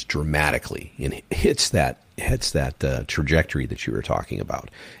rises dramatically and hits that trajectory that you were talking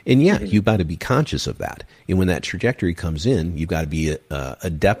about. And you've got to be conscious of that. And when that trajectory comes in, you've got to be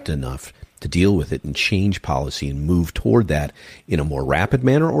adept enough to deal with it and change policy and move toward that in a more rapid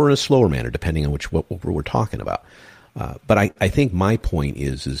manner or in a slower manner, depending on what we're talking about. But I think my point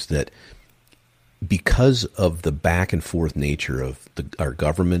is that because of the back and forth nature of our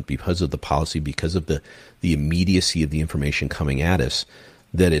government, because of the policy, because of the immediacy of the information coming at us,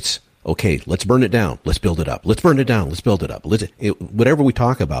 that it's, okay, let's burn it down. Let's build it up. Let's burn it down. Let's build it up. Whatever we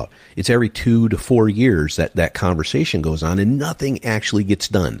talk about, it's every 2 to 4 years that conversation goes on and nothing actually gets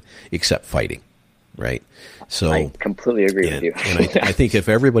done except fighting, right? So I completely agree with you. And I think if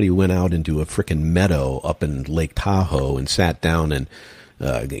everybody went out into a frickin' meadow up in Lake Tahoe and sat down and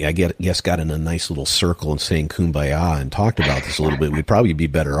got in a nice little circle and saying kumbaya and talked about this a little bit, we'd probably be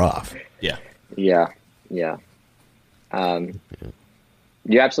better off. Yeah. Yeah.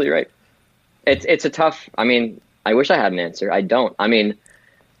 You're absolutely right. It's a tough, I mean, I wish I had an answer. I don't. I mean,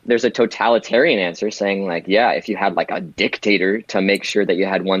 there's a totalitarian answer saying like, yeah, if you had like a dictator to make sure that you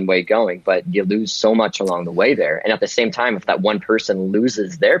had one way going, but you lose so much along the way there. And at the same time, if that one person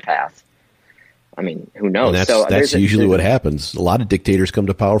loses their path, I mean, who knows? And that's usually what happens. A lot of dictators come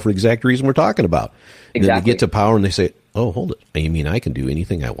to power for the exact reason we're talking about. And then they get to power and they say, oh, hold it. You mean I can do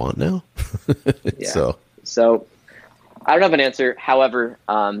anything I want now? Yeah. So I don't have an answer. However,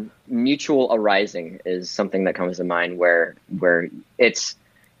 mutual arising is something that comes to mind where it's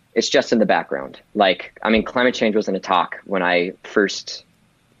just in the background. Like, I mean, climate change wasn't a talk when I first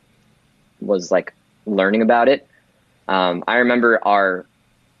was like learning about it. I remember our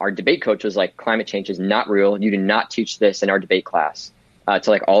debate coach was like, climate change is not real. You do not teach this in our debate class to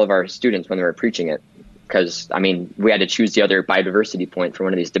like all of our students when they were preaching it. Because, I mean, we had to choose the other biodiversity point for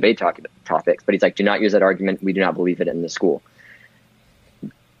one of these debate topics. But he's like, do not use that argument. We do not believe it in the school.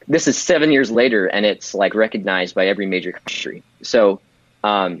 This is 7 years later, and it's like recognized by every major country. So,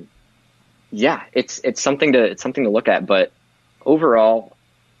 yeah, it's something to look at. But overall,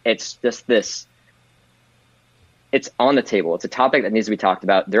 it's just this. It's on the table. It's a topic that needs to be talked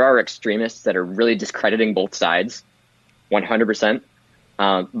about. There are extremists that are really discrediting both sides, 100%.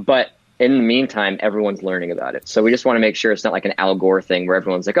 But in the meantime, everyone's learning about it. So we just want to make sure it's not like an Al Gore thing where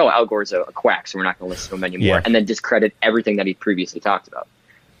everyone's like, oh, Al Gore's a quack, so we're not going to listen to him anymore, and then discredit everything that he previously talked about.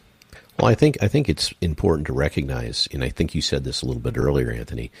 Well, I think it's important to recognize, and I think you said this a little bit earlier,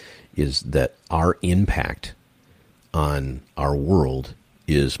 Anthony, is that our impact on our world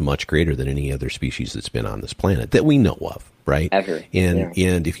is much greater than any other species that's been on this planet that we know of, right? Ever.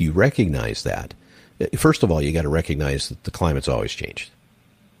 And if you recognize that, first of all, you got to recognize that the climate's always changed.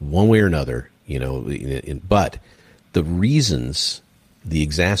 One way or another, but the reasons, the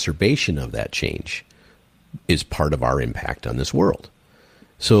exacerbation of that change is part of our impact on this world.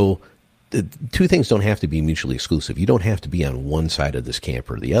 So the two things don't have to be mutually exclusive. You don't have to be on one side of this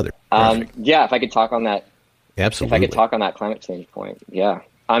camp or the other. Yeah, if I could talk on that. Absolutely. If I could talk on that climate change point. Yeah.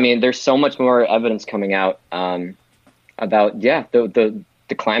 I mean, there's so much more evidence coming out about, the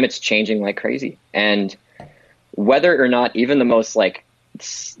climate's changing like crazy. And whether or not even the most like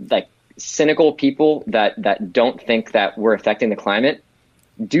cynical people that don't think that we're affecting the climate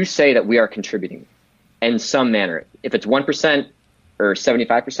do say that we are contributing in some manner. If it's 1% or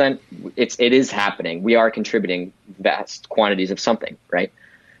 75%, it is happening. We are contributing vast quantities of something, right?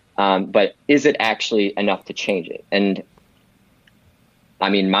 But is it actually enough to change it? And I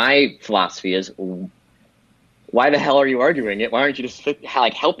mean, my philosophy is, why the hell are you arguing it? Why aren't you just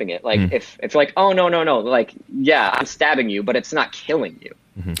like helping it? Like if you're like, oh, no, like, yeah, I'm stabbing you, but it's not killing you.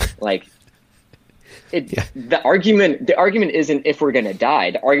 Like the argument isn't if we're going to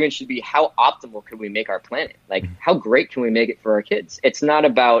die. The argument should be how optimal can we make our planet? Like how great can we make it for our kids? It's not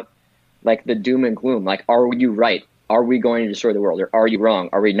about like the doom and gloom. Like, are you right? Are we going to destroy the world, or are you wrong?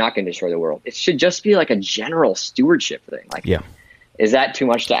 Are we not going to destroy the world? It should just be like a general stewardship thing. Like, is that too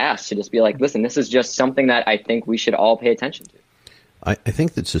much to ask to just be like, listen, this is just something that I think we should all pay attention to? I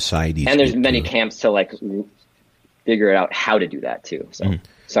think that society, and there's many camps to like figure out how to do that too. So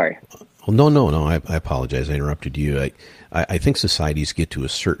sorry. Well, no. I apologize. I interrupted you. I think societies get to a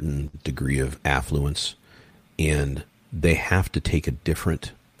certain degree of affluence, and they have to take a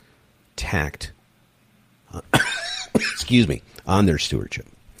different tact. Excuse me, on their stewardship.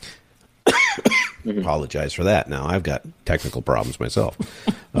 Apologize for that. Now I've got technical problems myself.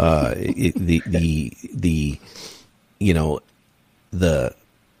 The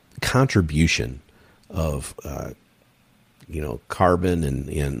contribution of carbon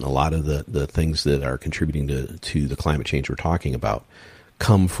and a lot of the things that are contributing to the climate change we're talking about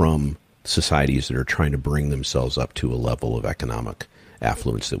come from societies that are trying to bring themselves up to a level of economic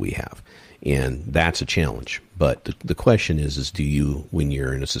affluence that we have. And that's a challenge. But the question is do you, when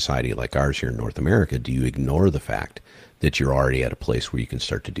you're in a society like ours here in North America, do you ignore the fact that you're already at a place where you can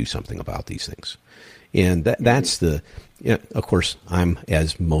start to do something about these things? And that's of course,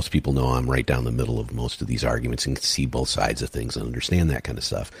 as most people know, I'm right down the middle of most of these arguments and can see both sides of things and understand that kind of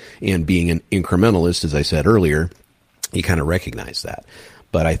stuff. And being an incrementalist, as I said earlier, you kind of recognize that.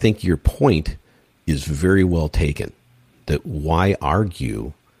 But I think your point is very well taken, that why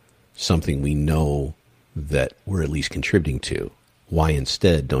argue something we know that we're at least contributing to? Why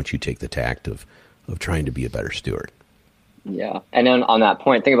instead don't you take the tact of trying to be a better steward? Yeah. And then on that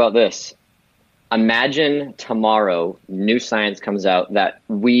point, think about this. Imagine tomorrow, new science comes out that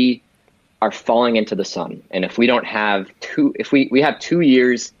we are falling into the sun. And if we don't have if we have 2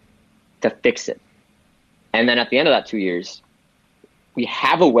 years to fix it. And then at the end of that 2 years, we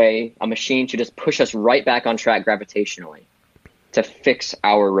have a machine to just push us right back on track gravitationally to fix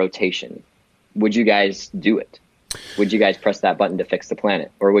our rotation. Would you guys do it? Would you guys press that button to fix the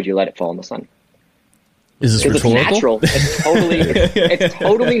planet, or would you let it fall in the sun? Is this rhetorical? It's natural. It's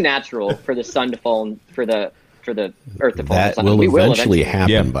totally natural for the sun to fall, for the Earth to fall. That in the sun. will eventually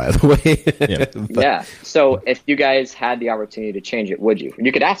happen, by the way. Yeah. So if you guys had the opportunity to change it, would you? And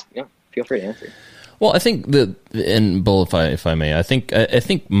you could ask. Feel free to answer. Well, I think and Bull, if I may, I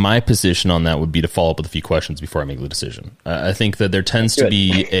think my position on that would be to follow up with a few questions before I make the decision. I think that there tends to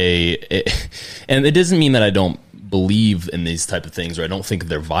be and it doesn't mean that I don't believe in these type of things or I don't think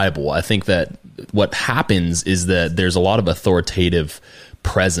they're viable. I think that what happens is that there's a lot of authoritative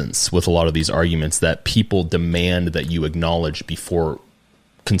presence with a lot of these arguments that people demand that you acknowledge before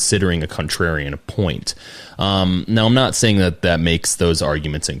considering a contrarian point. Now, I'm not saying that makes those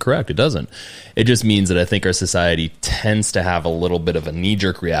arguments incorrect. It doesn't. It just means that I think our society tends to have a little bit of a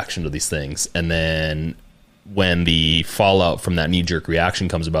knee-jerk reaction to these things. And then when the fallout from that knee-jerk reaction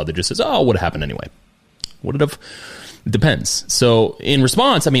comes about, they just says, oh, what happened anyway? Would it have? It depends. So in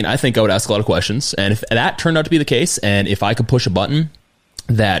response, I mean, I think I would ask a lot of questions. And if that turned out to be the case, and if I could push a button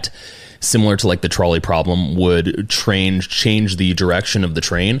that, similar to like the trolley problem, would change the direction of the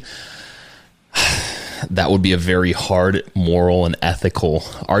train, that would be a very hard moral and ethical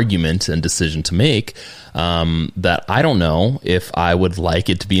argument and decision to make, that I don't know if I would like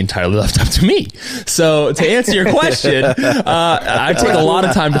it to be entirely left up to me. So to answer your question, I take a lot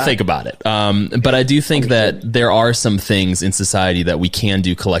of time to think about it. But I do think that there are some things in society that we can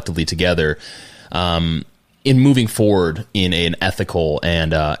do collectively together, in moving forward in an ethical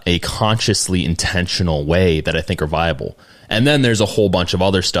and a consciously intentional way that I think are viable. And then there's a whole bunch of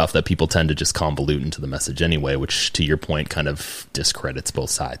other stuff that people tend to just convolute into the message anyway, which, to your point, kind of discredits both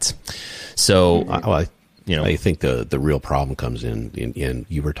sides. So, I think the real problem comes in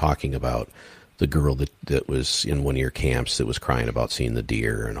you were talking about the girl that was in one of your camps that was crying about seeing the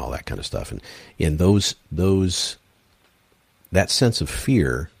deer and all that kind of stuff. And in that sense of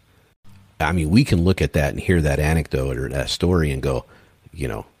fear, I mean, we can look at that and hear that anecdote or that story and go,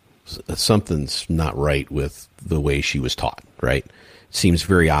 something's not right with the way she was taught, right? It seems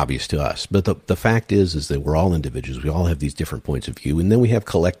very obvious to us. But the fact is that we're all individuals. We all have these different points of view. And then we have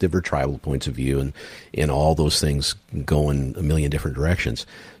collective or tribal points of view, and all those things go in a million different directions.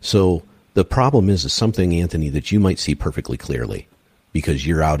 So the problem is something, Anthony, that you might see perfectly clearly, because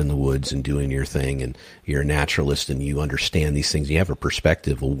you're out in the woods and doing your thing, and you're a naturalist and you understand these things. You have a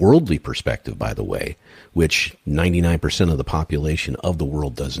perspective, a worldly perspective, by the way, which 99% of the population of the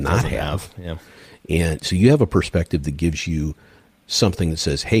world does not have. Yeah. And so you have a perspective that gives you something that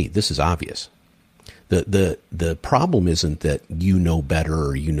says, hey, this is obvious. The problem isn't that you know better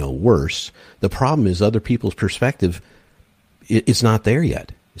or you know worse. The problem is other people's perspective, it's not there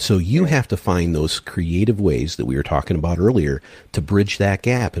yet. So you have to find those creative ways that we were talking about earlier to bridge that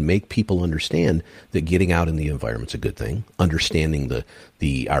gap and make people understand that getting out in the environment's a good thing, understanding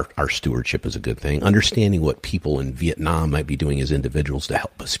our stewardship is a good thing, understanding what people in Vietnam might be doing as individuals to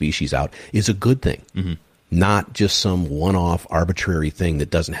help a species out is a good thing, not just some one-off arbitrary thing that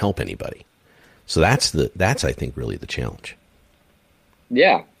doesn't help anybody. So that's I think really the challenge.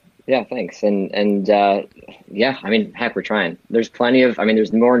 Yeah. Yeah, thanks. And yeah, I mean, heck, we're trying. There's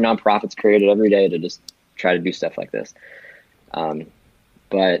there's more nonprofits created every day to just try to do stuff like this.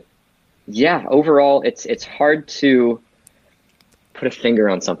 But yeah, overall, it's hard to put a finger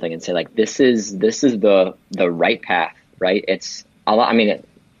on something and say like, this is the right path, right? It's a lot. I mean,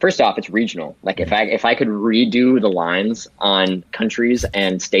 first off, it's regional. Like if I could redo the lines on countries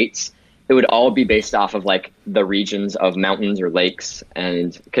and states, it would all be based off of like the regions of mountains or lakes,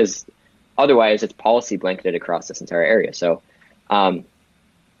 and because otherwise it's policy blanketed across this entire area. So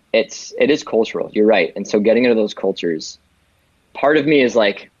it is cultural. You're right. And so getting into those cultures, part of me is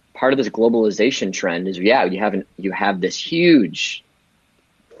like, part of this globalization trend is, you have this huge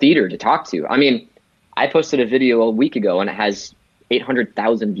theater to talk to. I mean, I posted a video a week ago and it has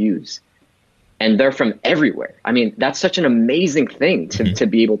 800,000 views, and they're from everywhere. I mean, that's such an amazing thing to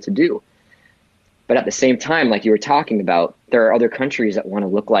be able to do. But at the same time, like you were talking about, there are other countries that want to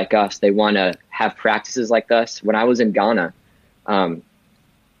look like us. They want to have practices like us. When I was in Ghana,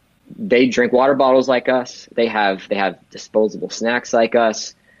 they drink water bottles like us. They have disposable snacks like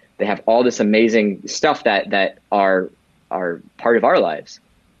us. They have all this amazing stuff that are part of our lives.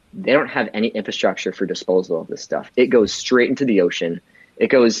 They don't have any infrastructure for disposal of this stuff. It goes straight into the ocean.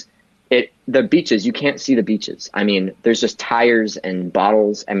 The beaches, you can't see the beaches. I mean, there's just tires and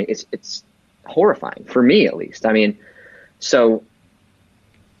bottles. I mean, it's horrifying for me, at least. I mean, so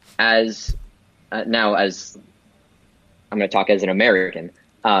as I'm going to talk as an American,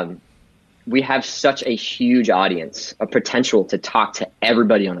 we have such a huge audience, a potential to talk to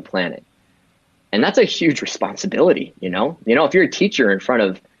everybody on the planet. And that's a huge responsibility, you know? If you're a teacher in front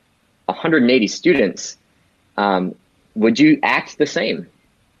of 180 students, would you act the same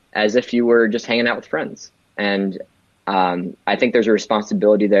as if you were just hanging out with friends? And I think there's a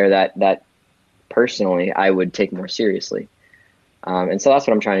responsibility there that personally I would take more seriously. And so that's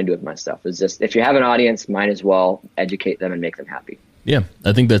what I'm trying to do with my stuff, is just, if you have an audience, might as well educate them and make them happy. Yeah,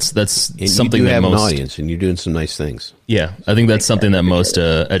 I think that's and something you do that have most an audience, and you're doing some nice things. Yeah, I think that's something that most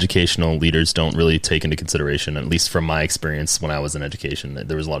educational leaders don't really take into consideration. At least from my experience when I was in education,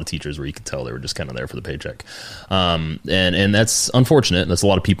 there was a lot of teachers where you could tell they were just kind of there for the paycheck, and that's unfortunate. That's a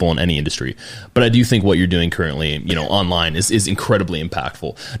lot of people in any industry. But I do think what you're doing currently, online, is incredibly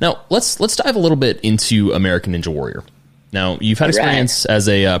impactful. Now let's dive a little bit into American Ninja Warrior. Now you've had experience as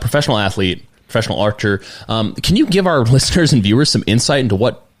a professional athlete, professional archer. Can you give our listeners and viewers some insight into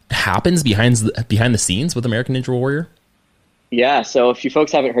what happens behind the scenes with American Ninja Warrior? Yeah, so if you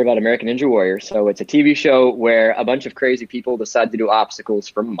folks haven't heard about American Ninja Warrior, so it's a TV show where a bunch of crazy people decide to do obstacles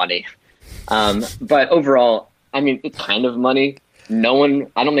for money. But overall, I mean, it's kind of money. I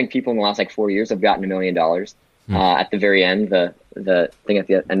don't think people in the last 4 years have gotten $1 million at the very end, the thing at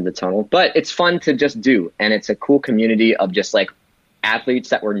the end of the tunnel. But it's fun to just do, and it's a cool community of just athletes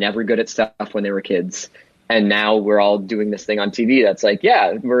that were never good at stuff when they were kids, and now we're all doing this thing on TV that's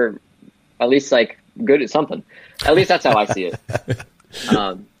we're at least good at something. At least that's how I see it.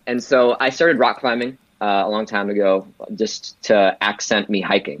 And so I started rock climbing a long time ago, just to accent me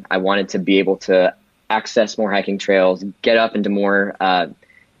hiking. I wanted to be able to access more hiking trails, get up into more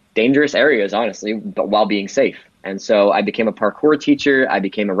dangerous areas, honestly, but while being safe. And so I became a parkour teacher. I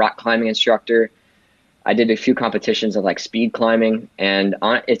became a rock climbing instructor. I did a few competitions of speed climbing, and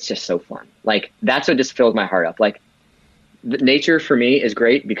it's just so fun. That's what just fills my heart up. Nature for me is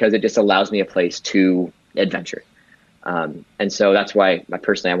great because it just allows me a place to adventure. And so that's why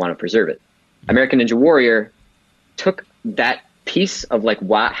personally I want to preserve it. American Ninja Warrior took that piece of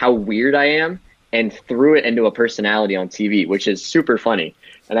how weird I am and threw it into a personality on TV, which is super funny.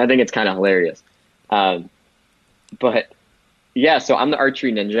 And I think it's kind of hilarious. But yeah, so I'm the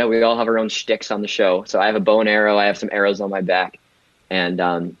archery ninja. We all have our own shticks on the show. So I have a bow and arrow. I have some arrows on my back. And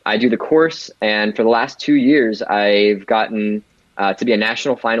I do the course. And for the last 2 years, I've gotten to be a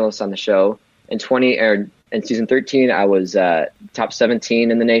national finalist on the show. In season 13, I was top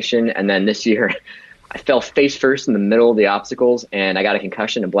 17 in the nation. And then this year, I fell face first in the middle of the obstacles, and I got a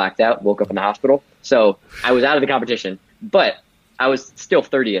concussion and blacked out, woke up in the hospital. So I was out of the competition, but I was still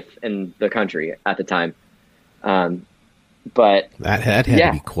 30th in the country at the time. But that had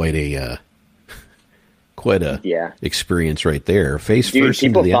to be quite a experience right there. Face Dude, first.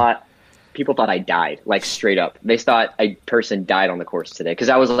 People thought I died, straight up. They thought a person died on the course today because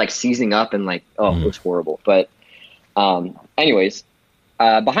I was seizing up and it was horrible. But anyways,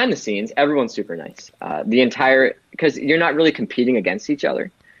 behind the scenes, everyone's super nice. Because you're not really competing against each other.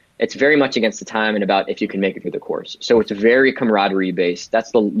 It's very much against the time and about if you can make it through the course. So it's very camaraderie based.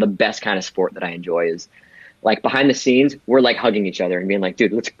 That's the best kind of sport that I enjoy is behind the scenes, we're hugging each other and being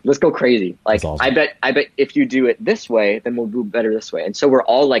dude, let's go crazy. Awesome. I bet if you do it this way, then we'll do better this way. And so we're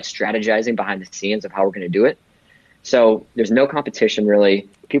all strategizing behind the scenes of how we're going to do it. So there's no competition really.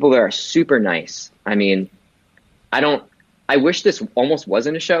 People there are super nice. I mean, I wish this almost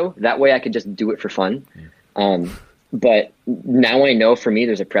wasn't a show. That way I could just do it for fun. But now I know for me,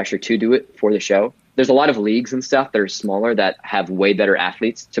 there's a pressure to do it for the show. There's a lot of leagues and stuff that are smaller that have way better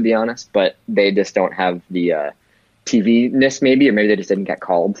athletes, to be honest, but they just don't have the TV-ness maybe, or maybe they just didn't get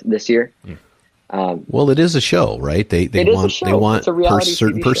called this year. Well, it is a show, right? They want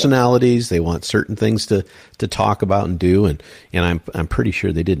certain personalities. They want certain things to talk about and do, and I'm pretty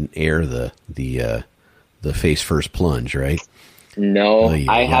sure they didn't air the face first plunge, right? No,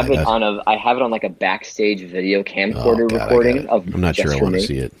 I have it on a backstage video camcorder recording of. I'm not sure I want to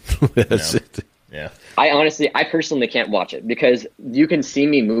see it. Yeah. I personally can't watch it because you can see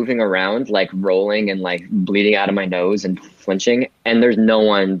me moving around, rolling and bleeding out of my nose and flinching, and there's no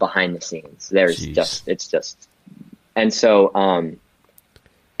one behind the scenes. And so,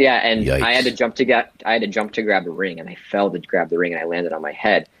 yeah, and yikes. I had to jump to grab the ring, and I fell to grab the ring, and I landed on my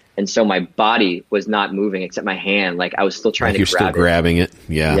head. And so my body was not moving except my hand. Like I was still trying to you're grab still it. grabbing it.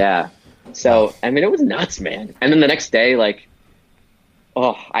 Yeah. Yeah. So, I mean, it was nuts, man. And then the next day, like,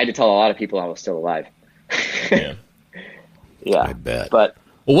 I had to tell a lot of people I was still alive. Yeah. Yeah. I bet. But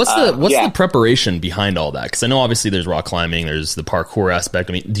well, what's the preparation behind all that? Because I know obviously there's rock climbing, there's the parkour aspect.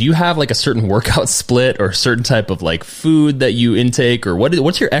 I mean, do you have like a certain workout split or a certain type of like food that you intake, or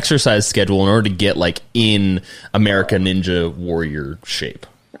what's your exercise schedule in order to get like in American Ninja Warrior shape?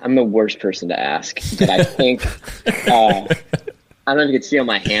 I'm the worst person to ask, but I think I don't know if you can see on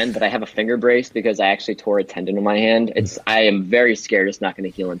my hand, but I have a finger brace because I actually tore a tendon in my hand. I am very scared it's not going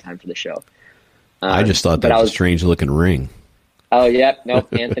to heal in time for the show. I just thought that was a strange looking ring. Oh, yeah. Nope.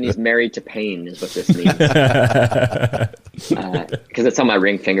 Anthony's married to pain is what this means. Because it's on my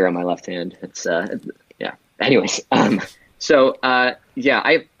ring finger on my left hand. It's, yeah. Anyways. I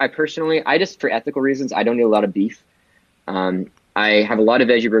personally, just for ethical reasons, I don't eat a lot of beef. I have a lot of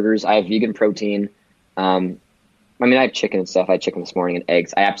veggie burgers. I have vegan protein. I mean, I have chicken and stuff. I had chicken this morning and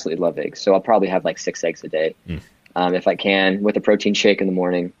eggs. I absolutely love eggs. So I'll probably have like 6 eggs a day if I can, with a protein shake in the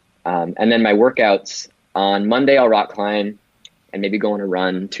morning. And then my workouts, on Monday, I'll rock climb and maybe go on a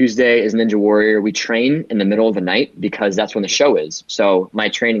run. Tuesday is Ninja Warrior. We train in the middle of the night because that's when the show is. So my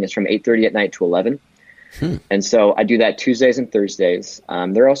training is from 8:30 at night to 11. And so I do that Tuesdays and Thursdays.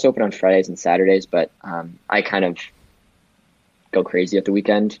 They're also open on Fridays and Saturdays, but I kind of go crazy at the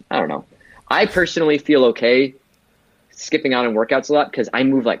weekend. I don't know. I personally feel okay skipping out on workouts a lot because I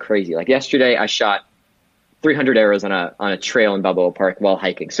move like crazy. Like yesterday, I shot 300 arrows on a trail in Balboa Park while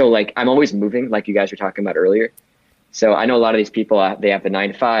hiking. So like I'm always moving, like you guys were talking about earlier. So I know a lot of these people, they have the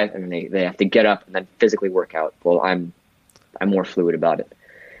 9 to 5 and they have to get up and then physically work out. Well, I'm more fluid about it.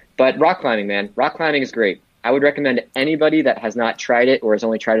 But rock climbing, man, rock climbing is great. I would recommend to anybody that has not tried it or has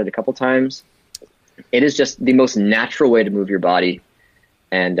only tried it a couple times. It is just the most natural way to move your body.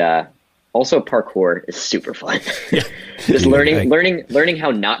 And also parkour is super fun. Just learning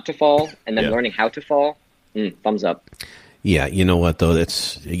how not to fall and then learning how to fall. Thumbs up. Yeah, you know what though?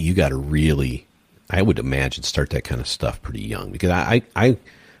 You got to really, I would imagine, start that kind of stuff pretty young, because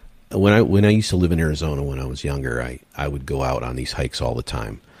when I used to live in Arizona when I was younger, I would go out on these hikes all the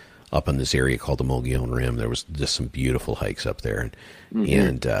time up on this area called the Mogollon Rim. There was just some beautiful hikes up there,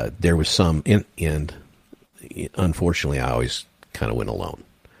 and there was some, and unfortunately, I always kind of went alone,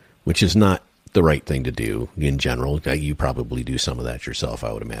 which is not the right thing to do in general. You probably do some of that yourself,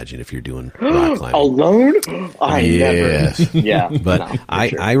 I would imagine, if you're doing rock climbing. Alone? Never. Yeah. But no,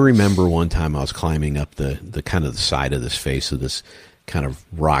 I remember one time I was climbing up the kind of the side of this face of this kind of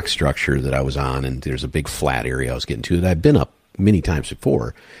rock structure that I was on, and there's a big flat area I was getting to that I'd been up many times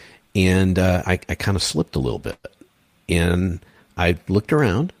before, and I kind of slipped a little bit. And I looked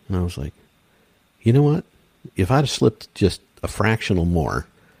around, and I was like, you know what? If I'd have slipped just a fractional more,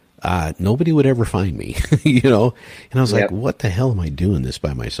 nobody would ever find me, you know? And I was like, what the hell am I doing this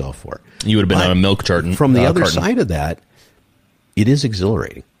by myself for? You would have been on a milk carton. From the other side of that, it is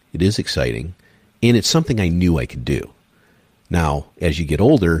exhilarating. It is exciting. And it's something I knew I could do. Now, as you get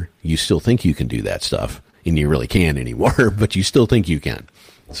older, you still think you can do that stuff, and you really can't anymore, but you still think you can.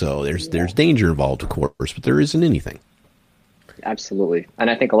 So there's danger involved, of course, but there isn't anything. Absolutely. And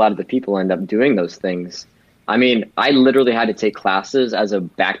I think a lot of the people end up doing those things. I mean, I literally had to take classes as a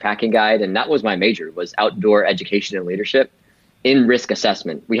backpacking guide, and that was my major, was outdoor education and leadership in risk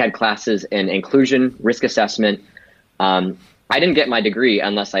assessment. We had classes in inclusion, risk assessment. I didn't get my degree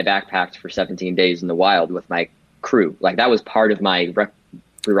unless I backpacked for 17 days in the wild with my crew. Like that was part of my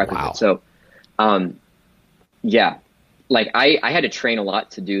prerequisite. Wow. So, like I had to train a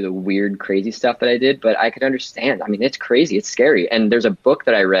lot to do the weird, crazy stuff that I did, but I could understand. I mean, it's crazy. It's scary. And there's a book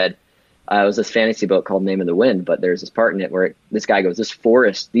that I read. It was this fantasy book called Name of the Wind, but there's this part in it where this guy goes, this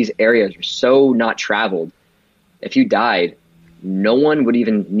forest, these areas are so not traveled. If you died, no one would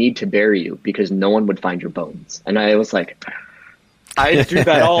even need to bury you because no one would find your bones. And I was like, I do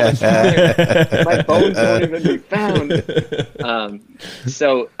that all the time. My bones won't even be found.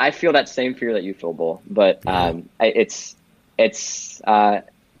 So I feel that same fear that you feel, Bull. But it's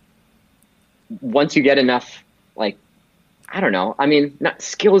once you get enough, like, I don't know. I mean, not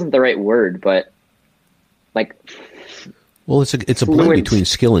skill isn't the right word, but like, well, it's a blend between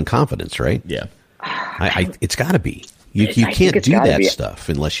skill and confidence, right? Yeah. It's got to be. You can't do that stuff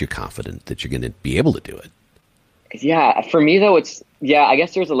unless you're confident that you're going to be able to do it. Yeah, for me though, I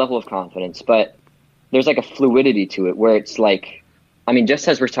guess there's a level of confidence, but there's like a fluidity to it where it's like, I mean, just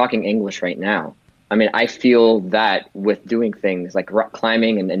as we're talking English right now, I mean, I feel that with doing things like rock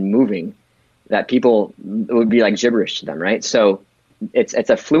climbing and moving, that people, it would be like gibberish to them, right? So it's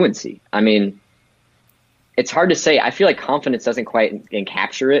a fluency. I mean, it's hard to say. I feel like confidence doesn't quite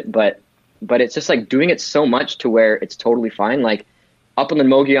capture it, but it's just like doing it so much to where it's totally fine. Like up on the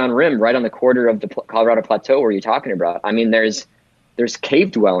Mogollon Rim, right on the corner of the Colorado Plateau where you're talking about. I mean, there's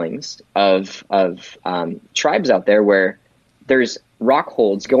cave dwellings of tribes out there where there's rock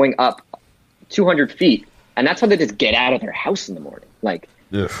holds going up 200 feet, and that's how they just get out of their house in the morning. Like,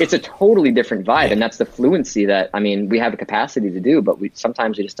 it's a totally different vibe, and that's the fluency that, I mean, we have a capacity to do, but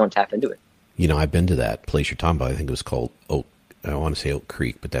sometimes we just don't tap into it. You know, I've been to that place you're talking about. I think it was called I want to say Oak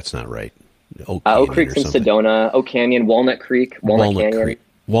Creek, but that's not right. Oak Creek's in Sedona, Oak Canyon, Walnut Creek, Walnut Canyon. Creek.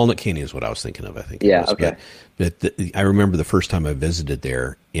 Walnut Canyon is what I was thinking of, I think. Yeah, okay. But I remember the first time I visited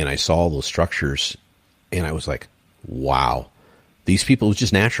there, and I saw all those structures, and I was like, wow, these people, it was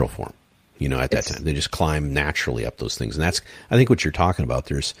just natural for them. You know, at that time, they just climb naturally up those things. And that's, I think, what you're talking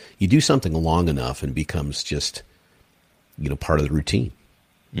about. You do something long enough and it becomes just, you know, part of the routine.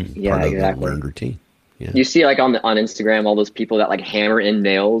 Yeah, part of exactly. the learned routine. Yeah. You see, like on Instagram, all those people that like hammer in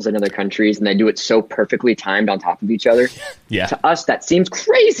nails in other countries, and they do it so perfectly timed on top of each other. Yeah. To us, that seems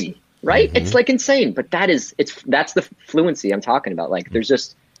crazy, right? Mm-hmm. It's like insane, but that's the fluency I'm talking about. Like,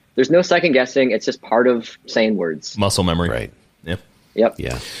 there's no second guessing. It's just part of saying words. Muscle memory. Right. Yeah. Yep.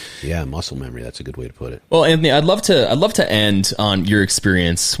 Yeah. Muscle memory. That's a good way to put it. Well, Anthony, I'd love to end on your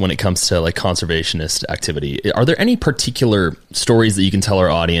experience when it comes to like conservationist activity. Are there any particular stories that you can tell our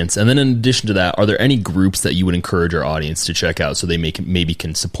audience? And then in addition to that, are there any groups that you would encourage our audience to check out so they maybe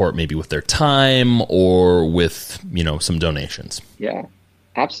can support maybe with their time or with, you know, some donations? Yeah,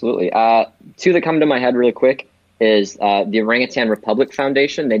 absolutely. Two that come to my head really quick is the Orangutan Republic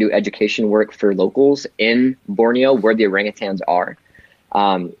Foundation. They do education work for locals in Borneo where the orangutans are.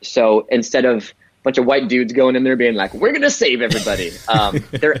 So instead of a bunch of white dudes going in there being like, we're going to save everybody,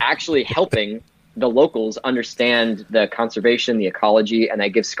 they're actually helping the locals understand the conservation, the ecology, and they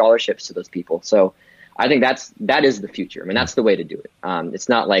give scholarships to those people. So I think that is the future. I mean, that's the way to do it. It's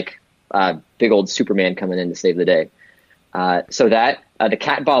not like big old Superman coming in to save the day. So that the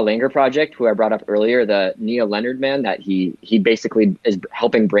Cat Ba Langer project, who I brought up earlier, the Neo Leonard man, that he basically is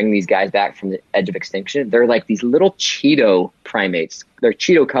helping bring these guys back from the edge of extinction. They're like these little Cheeto primates. They're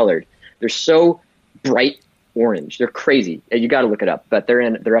Cheeto colored. They're so bright orange. They're crazy. You got to look it up. But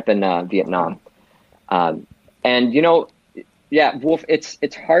they're up in Vietnam. And you know, yeah, Wolf.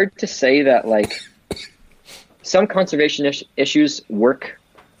 It's hard to say that like some conservation issues work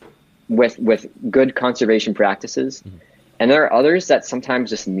with good conservation practices. Mm-hmm. And there are others that sometimes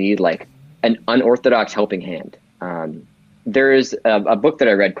just need like an unorthodox helping hand. There is a book that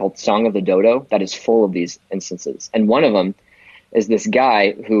I read called Song of the Dodo that is full of these instances. And one of them is this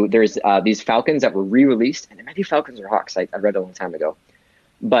guy who there's these falcons that were re-released, and it might be falcons or hawks. I read it a long time ago.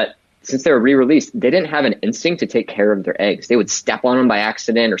 But since they were re-released, they didn't have an instinct to take care of their eggs. They would step on them by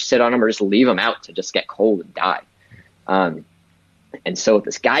accident or sit on them or just leave them out to just get cold and die. And so what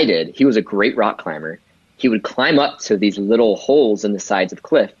this guy did, he was a great rock climber. He would climb up to these little holes in the sides of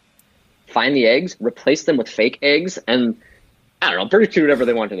cliff, find the eggs, replace them with fake eggs, and I don't know, birds could do whatever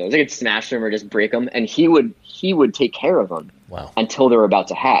they want to those. They could smash them or just break them, and he would take care of them until they were about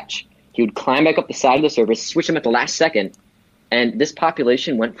to hatch. He would climb back up the side of the surface, switch them at the last second, and this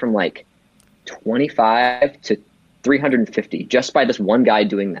population went from like 25 to 350 just by this one guy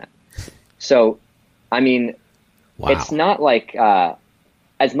doing that. So, I mean, it's not like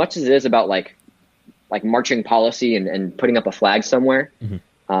as much as it is about like marching policy and putting up a flag somewhere.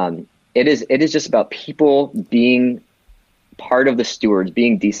 Mm-hmm. It is just about people being part of the stewards,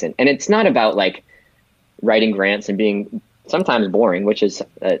 being decent. And it's not about like writing grants and being sometimes boring, which is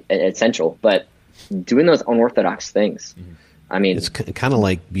essential, but doing those unorthodox things. Mm-hmm. I mean, it's kind of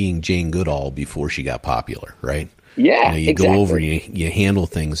like being Jane Goodall before she got popular, right? Yeah, you exactly. Go over, you handle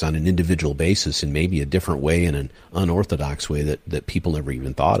things on an individual basis in maybe a different way, in an unorthodox way that people never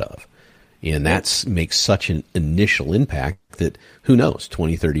even thought of. And that makes such an initial impact that who knows,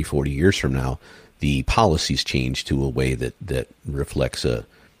 20, 30, 40 years from now, the policies change to a way that reflects a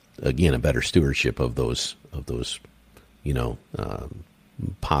better stewardship of those,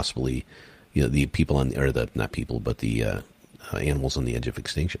 possibly, the people not people, but the animals on the edge of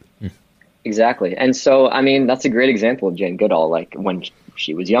extinction. Mm. Exactly. And so, I mean, that's a great example of Jane Goodall. Like when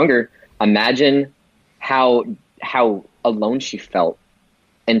she was younger, imagine how alone she felt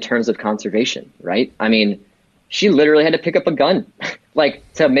in terms of conservation, right? I mean, she literally had to pick up a gun, like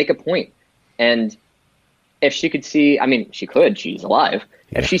to make a point. And if she could see, I mean, she's alive.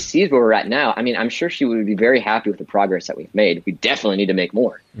 Yeah. If she sees where we're at now, I mean, I'm sure she would be very happy with the progress that we've made. We definitely need to make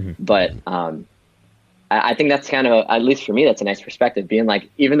more. Mm-hmm. But, I think that's kind of, at least for me, that's a nice perspective, being like,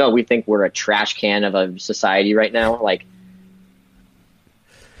 even though we think we're a trash can of a society right now, like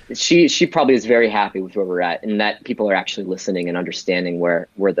she probably is very happy with where we're at, and that people are actually listening and understanding where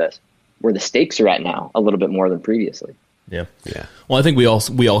the stakes are at now a little bit more than previously. Yeah. Well, I think we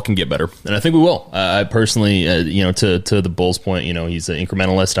all can get better, and I think we will. I personally, to the Bull's point, he's an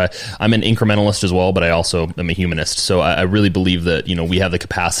incrementalist. I'm an incrementalist as well, but I also am a humanist. So I really believe that we have the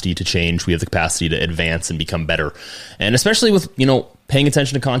capacity to change, we have the capacity to advance and become better, and especially with paying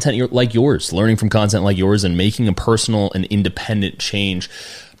attention to content like yours, learning from content like yours, and making a personal and independent change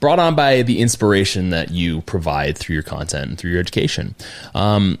brought on by the inspiration that you provide through your content and through your education.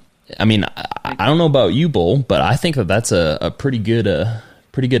 I mean, I don't know about you, Bull, but I think that's a pretty good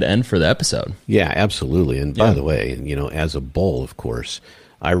end for the episode. Yeah, absolutely. And by the way, as a Bull, of course,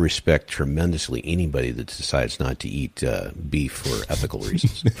 I respect tremendously anybody that decides not to eat beef for ethical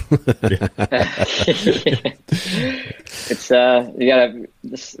reasons.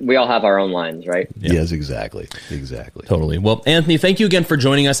 We all have our own lines, right? Yeah. Yes, exactly. Totally. Well, Anthony, thank you again for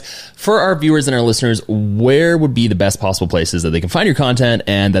joining us. For our viewers and our listeners, where would be the best possible places that they can find your content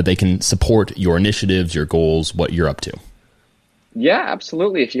and that they can support your initiatives, your goals, what you're up to? Yeah,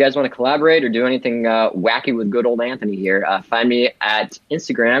 absolutely. If you guys want to collaborate or do anything wacky with good old Anthony here, find me at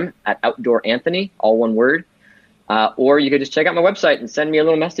Instagram at Outdoor Anthony, all one word. Or you could just check out my website and send me a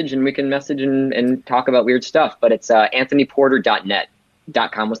little message, and we can message and talk about weird stuff. But it's anthonyporter.net.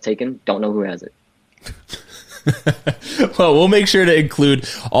 .com was taken. Don't know who has it. Well, we'll make sure to include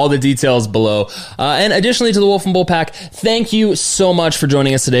all the details below. And additionally to the Wolf and Bull Pack, thank you so much for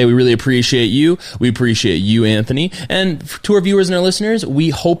joining us today. We really appreciate you. We appreciate you, Anthony. And to our viewers and our listeners,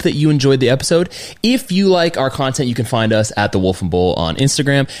 we hope that you enjoyed the episode. If you like our content, you can find us at the Wolf and Bull on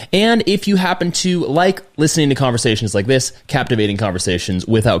Instagram. And if you happen to like listening to conversations like this, captivating conversations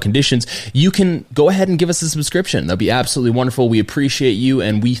without conditions, you can go ahead and give us a subscription. That'd be absolutely wonderful. We appreciate you,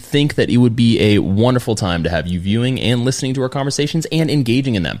 and we think that it would be a wonderful time to have you viewing and listening to our conversations and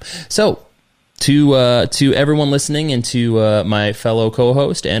engaging in them. So to everyone listening, and to my fellow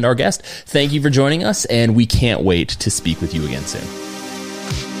co-host and our guest, thank you for joining us, and we can't wait to speak with you again soon.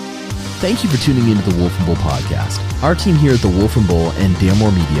 Thank you for tuning into the Wolf and Bull podcast. Our team here at the Wolf and Bull and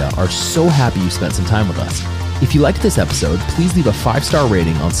Damore Media are so happy you spent some time with us. If you liked this episode, please leave a 5-star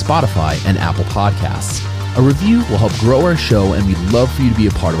rating on Spotify and Apple Podcasts. A review will help grow our show, and we'd love for you to be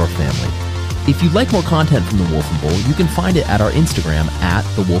a part of our family. If you'd like more content from The Wolf and Bull, you can find it at our Instagram at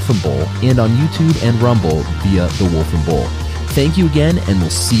The Wolf and Bull, and on YouTube and Rumble via The Wolf and Bull. Thank you again, and we'll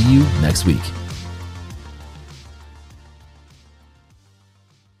see you next week.